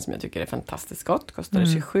jag ett vin som jag tycker är fantastiskt gott, kostade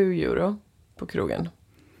 27 euro på krogen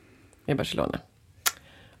i Barcelona.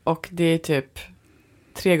 Och det är typ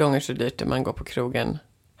 3 gånger så dyrt när man går på krogen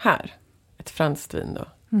här. Ett franskt vin då.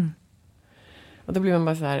 Och då blir man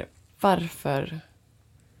bara så här, varför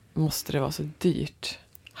måste det vara så dyrt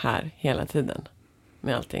här hela tiden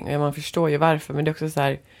med allting? Och man förstår ju varför, men det är också så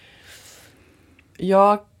här,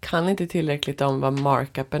 jag kan inte tillräckligt om vad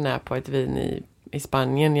markupen är på ett vin i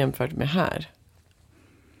Spanien jämfört med här.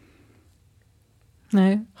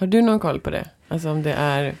 Nej. Har du någon koll på det? Alltså om det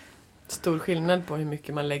är stor skillnad på hur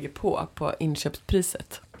mycket man lägger på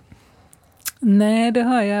inköpspriset? Nej, det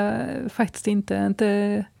har jag faktiskt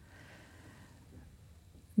inte.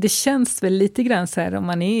 Det känns väl lite grann så här om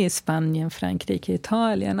man är i Spanien, Frankrike,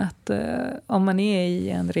 Italien, att om man är i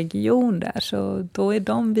en region där, så då är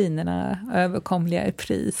de vinerna överkomliga i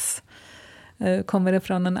pris. Kommer det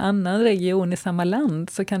från en annan region i samma land,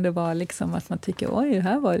 så kan det vara liksom att man tycker, oj,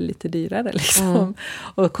 här var det lite dyrare liksom.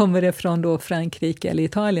 Och kommer det från då Frankrike eller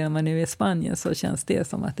Italien, om man nu är i Spanien, så känns det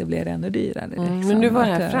som att det blir ännu dyrare. Liksom. Men nu var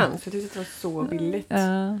det här franskt, jag tyckte det var så billigt.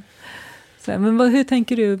 Ja. Så, men hur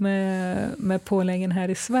tänker du med påläggen här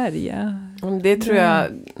i Sverige? Det tror jag,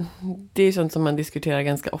 det är sånt som man diskuterar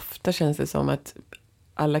ganska ofta, känns det som, att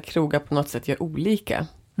alla krogar på något sätt gör olika.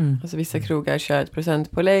 Alltså vissa krogar kör ett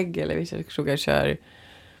procentpålägg, eller vissa krogar kör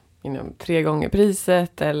 3 gånger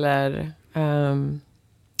priset, eller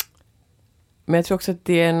men jag tror också att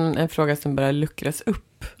det är en fråga som börjar luckras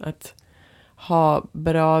upp, att ha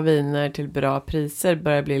bra viner till bra priser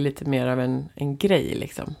börjar bli lite mer av en grej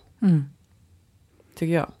liksom.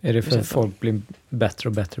 Tycker jag. Är det för att folk blir bättre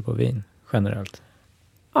och bättre på vin generellt?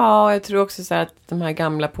 Ja, jag tror också så här att de här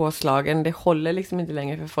gamla påslagen, det håller liksom inte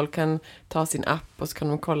längre, för folk kan ta sin app och så kan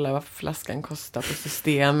de kolla vad flaskan kostar på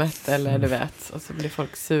systemet eller du vet, och så blir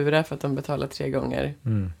folk sura för att de betalar 3 gånger.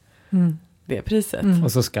 det priset.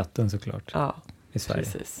 Och så skatten såklart. Ja, i Sverige.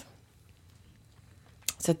 Precis.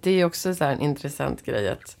 Så att det är också så här en intressant grej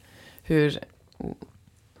att hur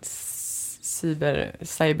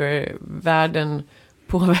cybervärlden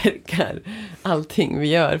påverkar allting vi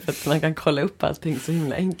gör, för att man kan kolla upp allting så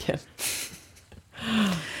himla enkelt.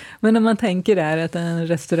 Men om man tänker där att en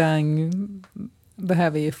restaurang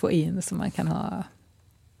behöver ju få in så man kan ha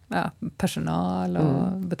personal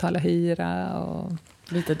och betala hyra och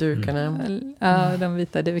vita dukarna. Ja, de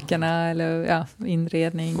vita dukarna eller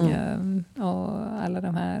inredning och alla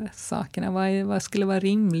de här sakerna. Vad skulle vara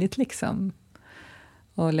rimligt liksom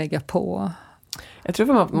att lägga på? Jag tror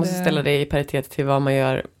att man måste ställa det i paritet till vad man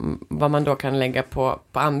gör, vad man då kan lägga på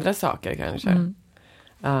andra saker kanske.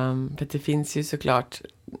 För det finns ju såklart,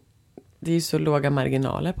 det är ju så låga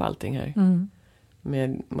marginaler på allting här.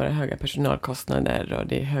 Med våra höga personalkostnader och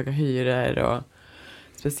det är höga hyror och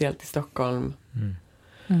speciellt i Stockholm.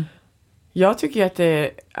 Jag tycker att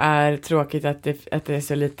det är tråkigt att det är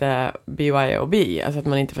så lite BYOB, alltså att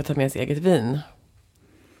man inte får ta med sig eget vin.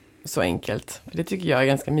 Så enkelt. För det tycker jag är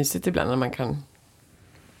ganska mysigt ibland när man kan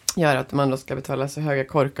göra att man då ska betala så höga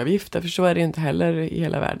korkavgifter, för så är det inte heller i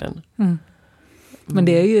hela världen. Men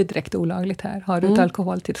det är ju direkt olagligt här. Har du ett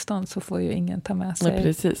alkoholtillstånd så får ju ingen ta med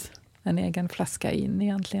sig en egen flaska in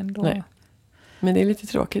egentligen då. Nej. Men det är lite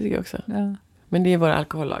tråkigt tycker jag också. Ja. Men det är våra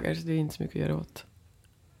alkohollagar så det är inte så mycket att göra åt.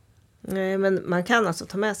 Nej, men man kan alltså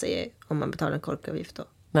ta med sig om man betalar en korkavgift då?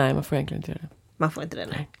 Nej, man får egentligen inte göra det. Man får inte det?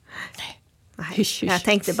 Nej. Hysch. Jag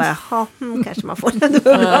tänkte bara, kanske man får det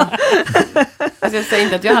då. Alltså jag säger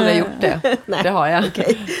inte att jag aldrig har gjort det. Nej, det har jag.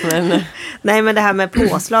 Okay. Men... Nej, men det här med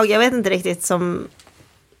påslag, jag vet inte riktigt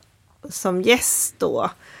som gäst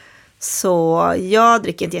då. Så jag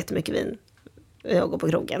dricker inte jättemycket vin när jag går på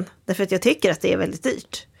krogen. Därför att jag tycker att det är väldigt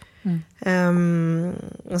dyrt.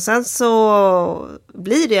 Och sen så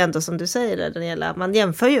blir det ändå som du säger, Daniela, man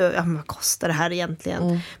jämför ju, vad kostar det här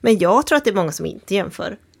egentligen? Men jag tror att det är många som inte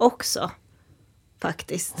jämför också.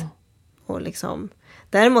 Faktiskt. Och liksom,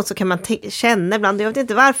 däremot så kan man känna ibland, jag vet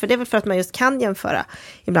inte varför, det är väl för att man just kan jämföra.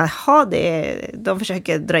 Ibland, de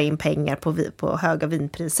försöker dra in pengar på höga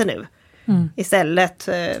vinpriser nu. Istället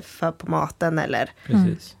för på maten eller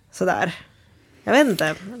sådär. Jag vet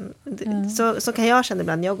inte. Så kan jag känna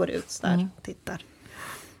ibland när jag går ut sådär och tittar.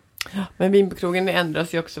 Ja, men vin på krogen, det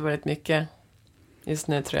ändras ju också väldigt mycket just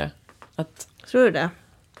nu tror jag. Tror du det?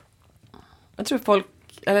 Jag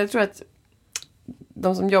tror att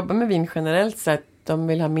de som jobbar med vin generellt sett, de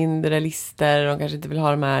vill ha mindre lister och kanske inte vill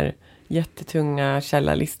ha de här jättetunga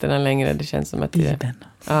källarlistorna längre. Det känns som att Bibeln.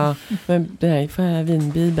 Ja, men nej, får jag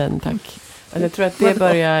vinbibeln, tack. Alltså, jag tror att det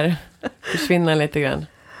börjar försvinna lite grann.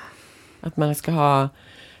 Att man ska ha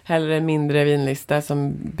hellre mindre vinlista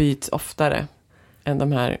som byts oftare än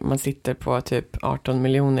de här, man sitter på typ 18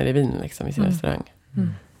 miljoner i vin liksom i sin restaurang.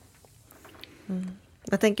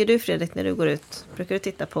 Vad tänker du, Fredrik, när du går ut? Brukar du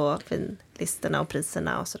titta på vinlistorna och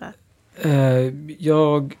priserna och sådär?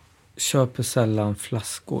 Jag köper sällan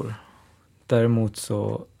flaskor. Däremot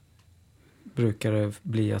så brukar det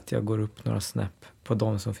bli att jag går upp några snäpp på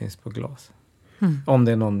de som finns på glas. Om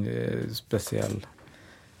det är någon speciell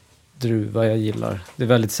druva jag gillar. Det är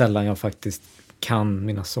väldigt sällan jag faktiskt kan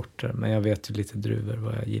mina sorter, men jag vet ju lite druvor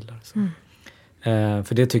vad jag gillar. Så.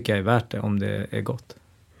 För det tycker jag är värt det om det är gott.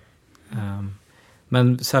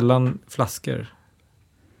 Men sällan flaskor.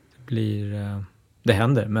 Det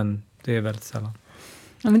händer, men det är väldigt sällan.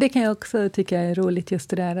 Ja, men det kan jag också tycka är roligt, just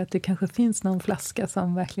det där att det kanske finns någon flaska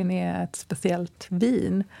som verkligen är ett speciellt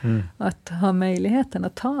vin. Att ha möjligheten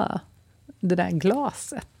att ta det där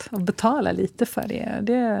glaset och betala lite för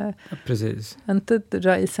det. Ja, precis. Inte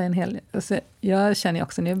dra i sig en hel... Alltså, jag känner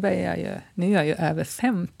också, nu är jag ju över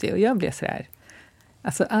 50 och jag blir sådär...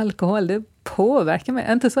 Alltså alkohol, det påverkar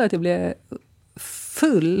mig. Inte så att jag blir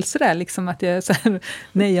full sådär, liksom att jag såhär,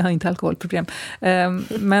 nej, jag har inte alkoholproblem.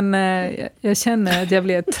 Men jag känner att jag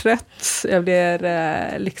blir trött. Jag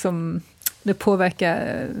blir liksom... Det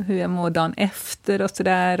påverkar hur jag mår dagen efter och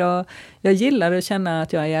sådär. Och jag gillar att känna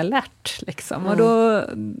att jag är alert. Liksom. Och då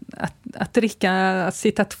att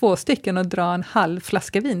sitta 2 stycken och dra en halv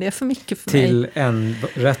flaska vin, det är för mycket för mig. Till en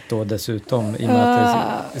rätt då dessutom. I och med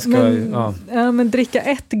att det ska, men dricka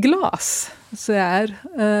 1 glas så är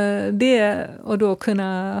det. Och då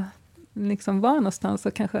kunna liksom vara någonstans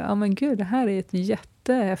och kanske, men gud, det här är ett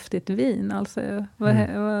jättehäftigt vin. Alltså,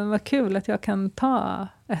 vad kul att jag kan ta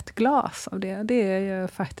 1 glas av det. Det är ju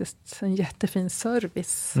faktiskt en jättefin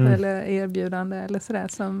service eller erbjudande eller sådär.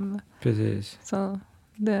 Precis. Så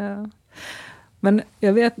det, Men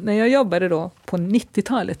jag vet, när jag jobbade då på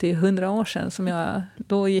 90-talet, det är 100 år sedan,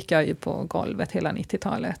 då gick jag ju på golvet hela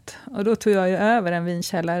 90-talet. Och då tog jag ju över en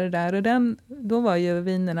vinkällare där, och då var ju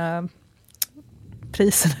vinerna,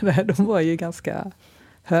 priserna där, de var ju ganska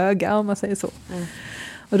höga, om man säger så.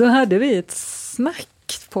 Och då hade vi ett snack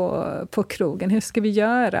på krogen, hur ska vi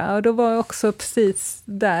göra? Och då var jag också precis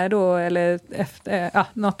där då, eller efter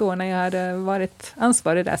något år när jag hade varit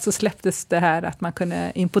ansvarig där, så släpptes det här att man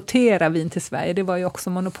kunde importera vin till Sverige. Det var ju också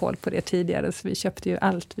monopol på det tidigare, så vi köpte ju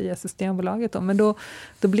allt via Systembolaget då. Men då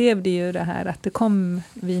blev det ju det här att det kom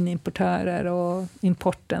vinimportörer och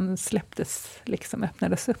importen släpptes, liksom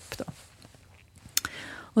öppnades upp då.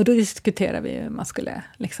 Och då diskuterade vi hur man skulle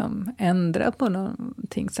liksom ändra på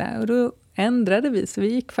någonting så här. Och då ändrade vi, så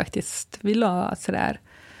vi la sådär,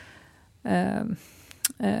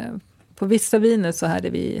 på vissa viner så hade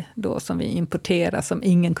vi då som vi importerade, som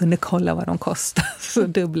ingen kunde kolla vad de kostade, så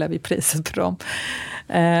dubblade vi priset på dem.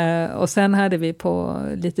 Och sen hade vi på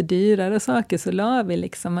lite dyrare saker, så la vi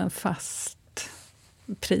liksom en fast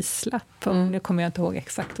prislapp. Nu kommer jag inte ihåg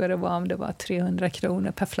exakt vad det var, om det var 300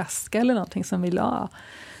 kronor per flaska eller någonting som vi la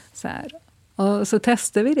så här. Och så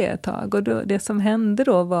testade vi det ett tag, och det som hände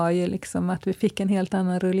då var ju liksom att vi fick en helt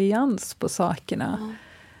annan ruljans på sakerna.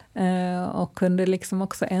 Och kunde liksom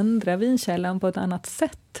också ändra vinkällan på ett annat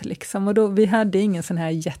sätt liksom. Och då, vi hade ingen sån här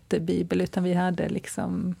jättebibel, utan vi hade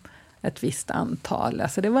liksom ett visst antal.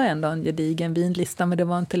 Alltså det var ändå en gedigen vinlista, men det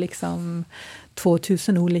var inte liksom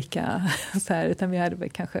 2000 olika så här, utan vi hade väl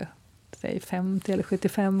kanske 50 eller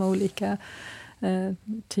 75 olika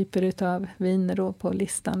typer utav viner då på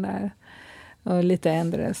listan där. Och lite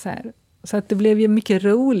ändrade så här. Så att det blev ju mycket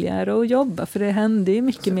roligare att jobba, för det hände ju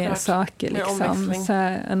mycket mer saker liksom. Så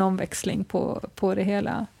här, en omväxling på det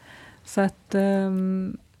hela. Så att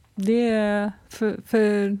det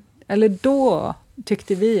eller då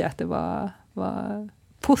tyckte vi att det var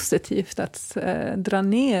positivt att dra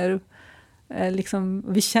ner. Liksom,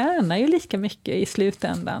 vi tjänar ju lika mycket i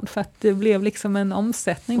slutändan, för att det blev liksom en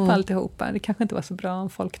omsättning på alltihopa. Det kanske inte var så bra om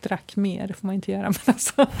folk drack mer, det får man inte göra. Men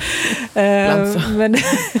alltså, men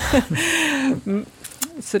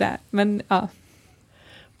sådär, men ja.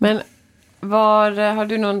 Men har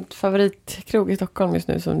du någon favoritkrog i Stockholm just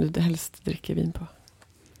nu som du helst dricker vin på?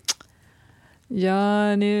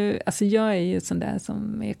 Ja, alltså jag är ju sån där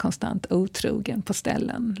som är konstant otrogen på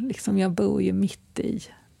ställen. Liksom, jag bor ju mitt i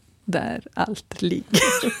där allt ligger.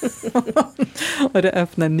 Och det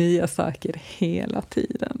öppnar nya saker hela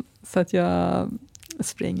tiden. Så att jag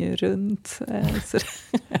springer runt.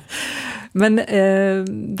 Men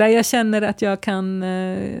där jag känner att jag kan,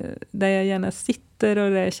 där jag gärna sitter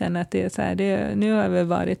och där jag känner att det är så här, nu har vi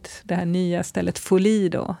varit det här nya stället Foli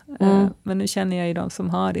då. Men nu känner jag ju de som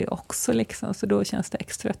har det också liksom. Så då känns det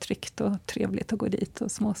extra tryggt och trevligt att gå dit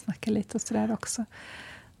och småsnacka lite och sådär också.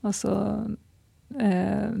 Och så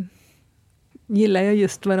gillar jag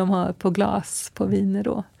just vad de har på glas på viner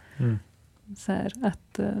då. Så här,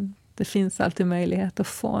 att det finns alltid möjlighet att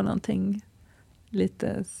få någonting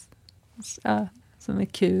lite som är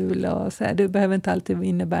kul och så här. Det behöver inte alltid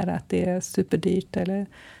innebära att det är superdyrt eller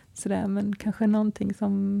sådär, men kanske någonting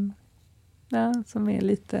som är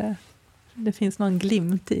lite, det finns någon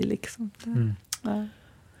glimt i liksom. Ja.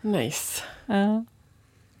 Nice. Ja.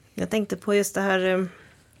 Jag tänkte på just det här,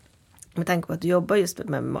 med tanke på att du jobbar just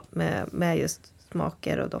med just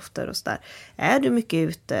smaker och dofter och sådär. Är du mycket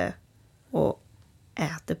ute och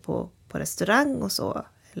äter på restaurang och så,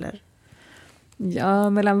 eller? Ja,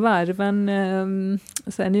 mellan varven.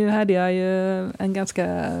 Så nu hade jag ju en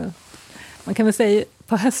ganska, man kan väl säga,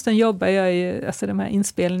 på hösten jobbar jag ju, alltså de här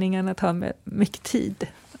inspelningarna tar mycket tid.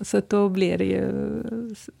 Så att då blir det ju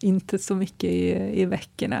inte så mycket i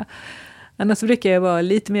veckorna. Annars brukar jag vara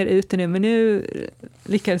lite mer ute nu, men nu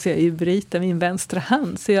lyckades jag ju bryta min vänstra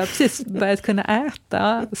hand, så jag har precis börjat kunna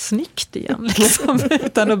äta snyggt igen, liksom,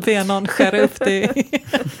 utan att be någon skära upp det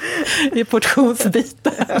i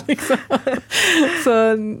portionsbitar. Liksom.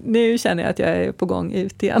 Så nu känner jag att jag är på gång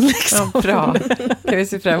ut igen. Liksom. Ja, bra. Kan vi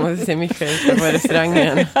se fram emot att se Micke ute på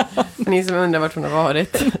restaurangen? Ni som undrar vart hon har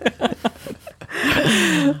varit.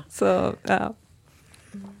 Så, ja.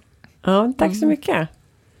 Ja, tack så mycket.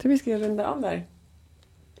 Jag tror vi ska runda av där,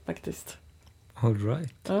 faktiskt. All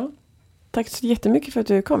right. Ja. Tack så jättemycket för att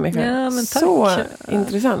du kom, Mikael. Ja, men tack. Så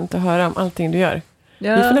intressant att höra om allting du gör.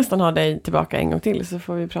 Ja. Vi får nästan ha dig tillbaka en gång till, så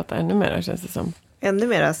får vi prata ännu mer, känns det som. Ännu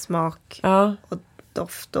mera smak och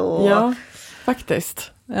doft och... Ja,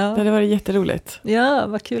 faktiskt. Ja. Det hade varit jätteroligt. Ja,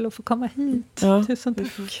 vad kul att få komma hit. Ja. Tusen tack. Vi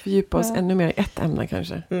får fördjupa oss ännu mer i ett ämne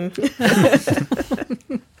kanske.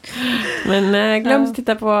 Men glöm att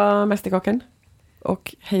titta på Mästerkocken.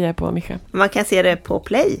 Och heja på Micke. Man kan se det på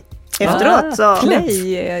Play. efteråt. Så.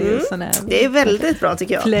 Play är ju sån här. Det är väldigt bra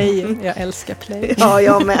tycker jag. Play, jag älskar Play. Ja,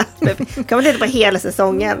 jag med. Kan man titta på hela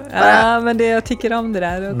säsongen? Ja, men jag tycker om det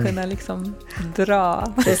där att kunna liksom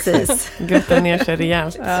dra. Precis. Grotta ner sig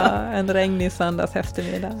rejält. Ja, en regnig söndags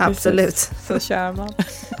eftermiddag. Absolut. Så kör man.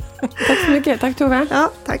 Tack så mycket. Tack Tove.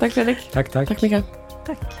 Ja, tack. Tack Fredrik. Tack Mikael.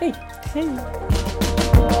 Tack. Hej. Hej.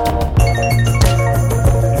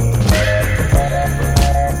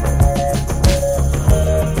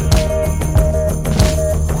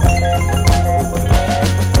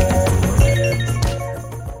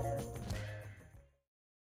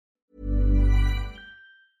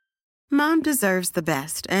 Mom deserves the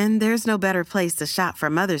best, and there's no better place to shop for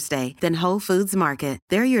Mother's Day than Whole Foods Market.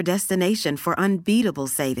 They're your destination for unbeatable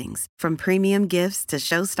savings, from premium gifts to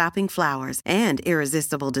show-stopping flowers and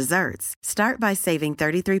irresistible desserts. Start by saving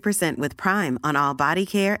 33% with Prime on all body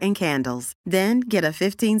care and candles. Then get a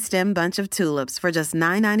 15-stem bunch of tulips for just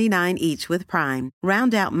 $9.99 each with Prime.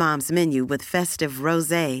 Round out Mom's menu with festive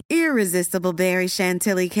rosé, irresistible berry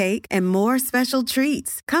chantilly cake, and more special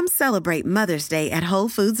treats. Come celebrate Mother's Day at Whole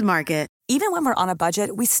Foods Market. Even when we're on a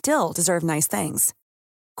budget, we still deserve nice things.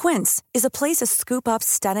 Quince is a place to scoop up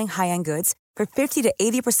stunning high-end goods for 50 to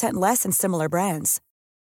 80% less than similar brands.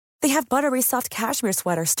 They have buttery soft cashmere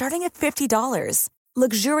sweaters starting at $50,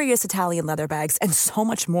 luxurious Italian leather bags, and so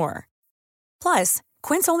much more. Plus,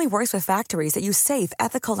 Quince only works with factories that use safe,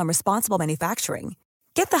 ethical, and responsible manufacturing.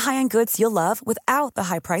 Get the high-end goods you'll love without the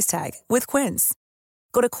high price tag with Quince.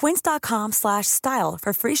 Go to quince.com/style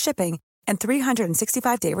for free shipping and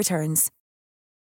 365-day returns.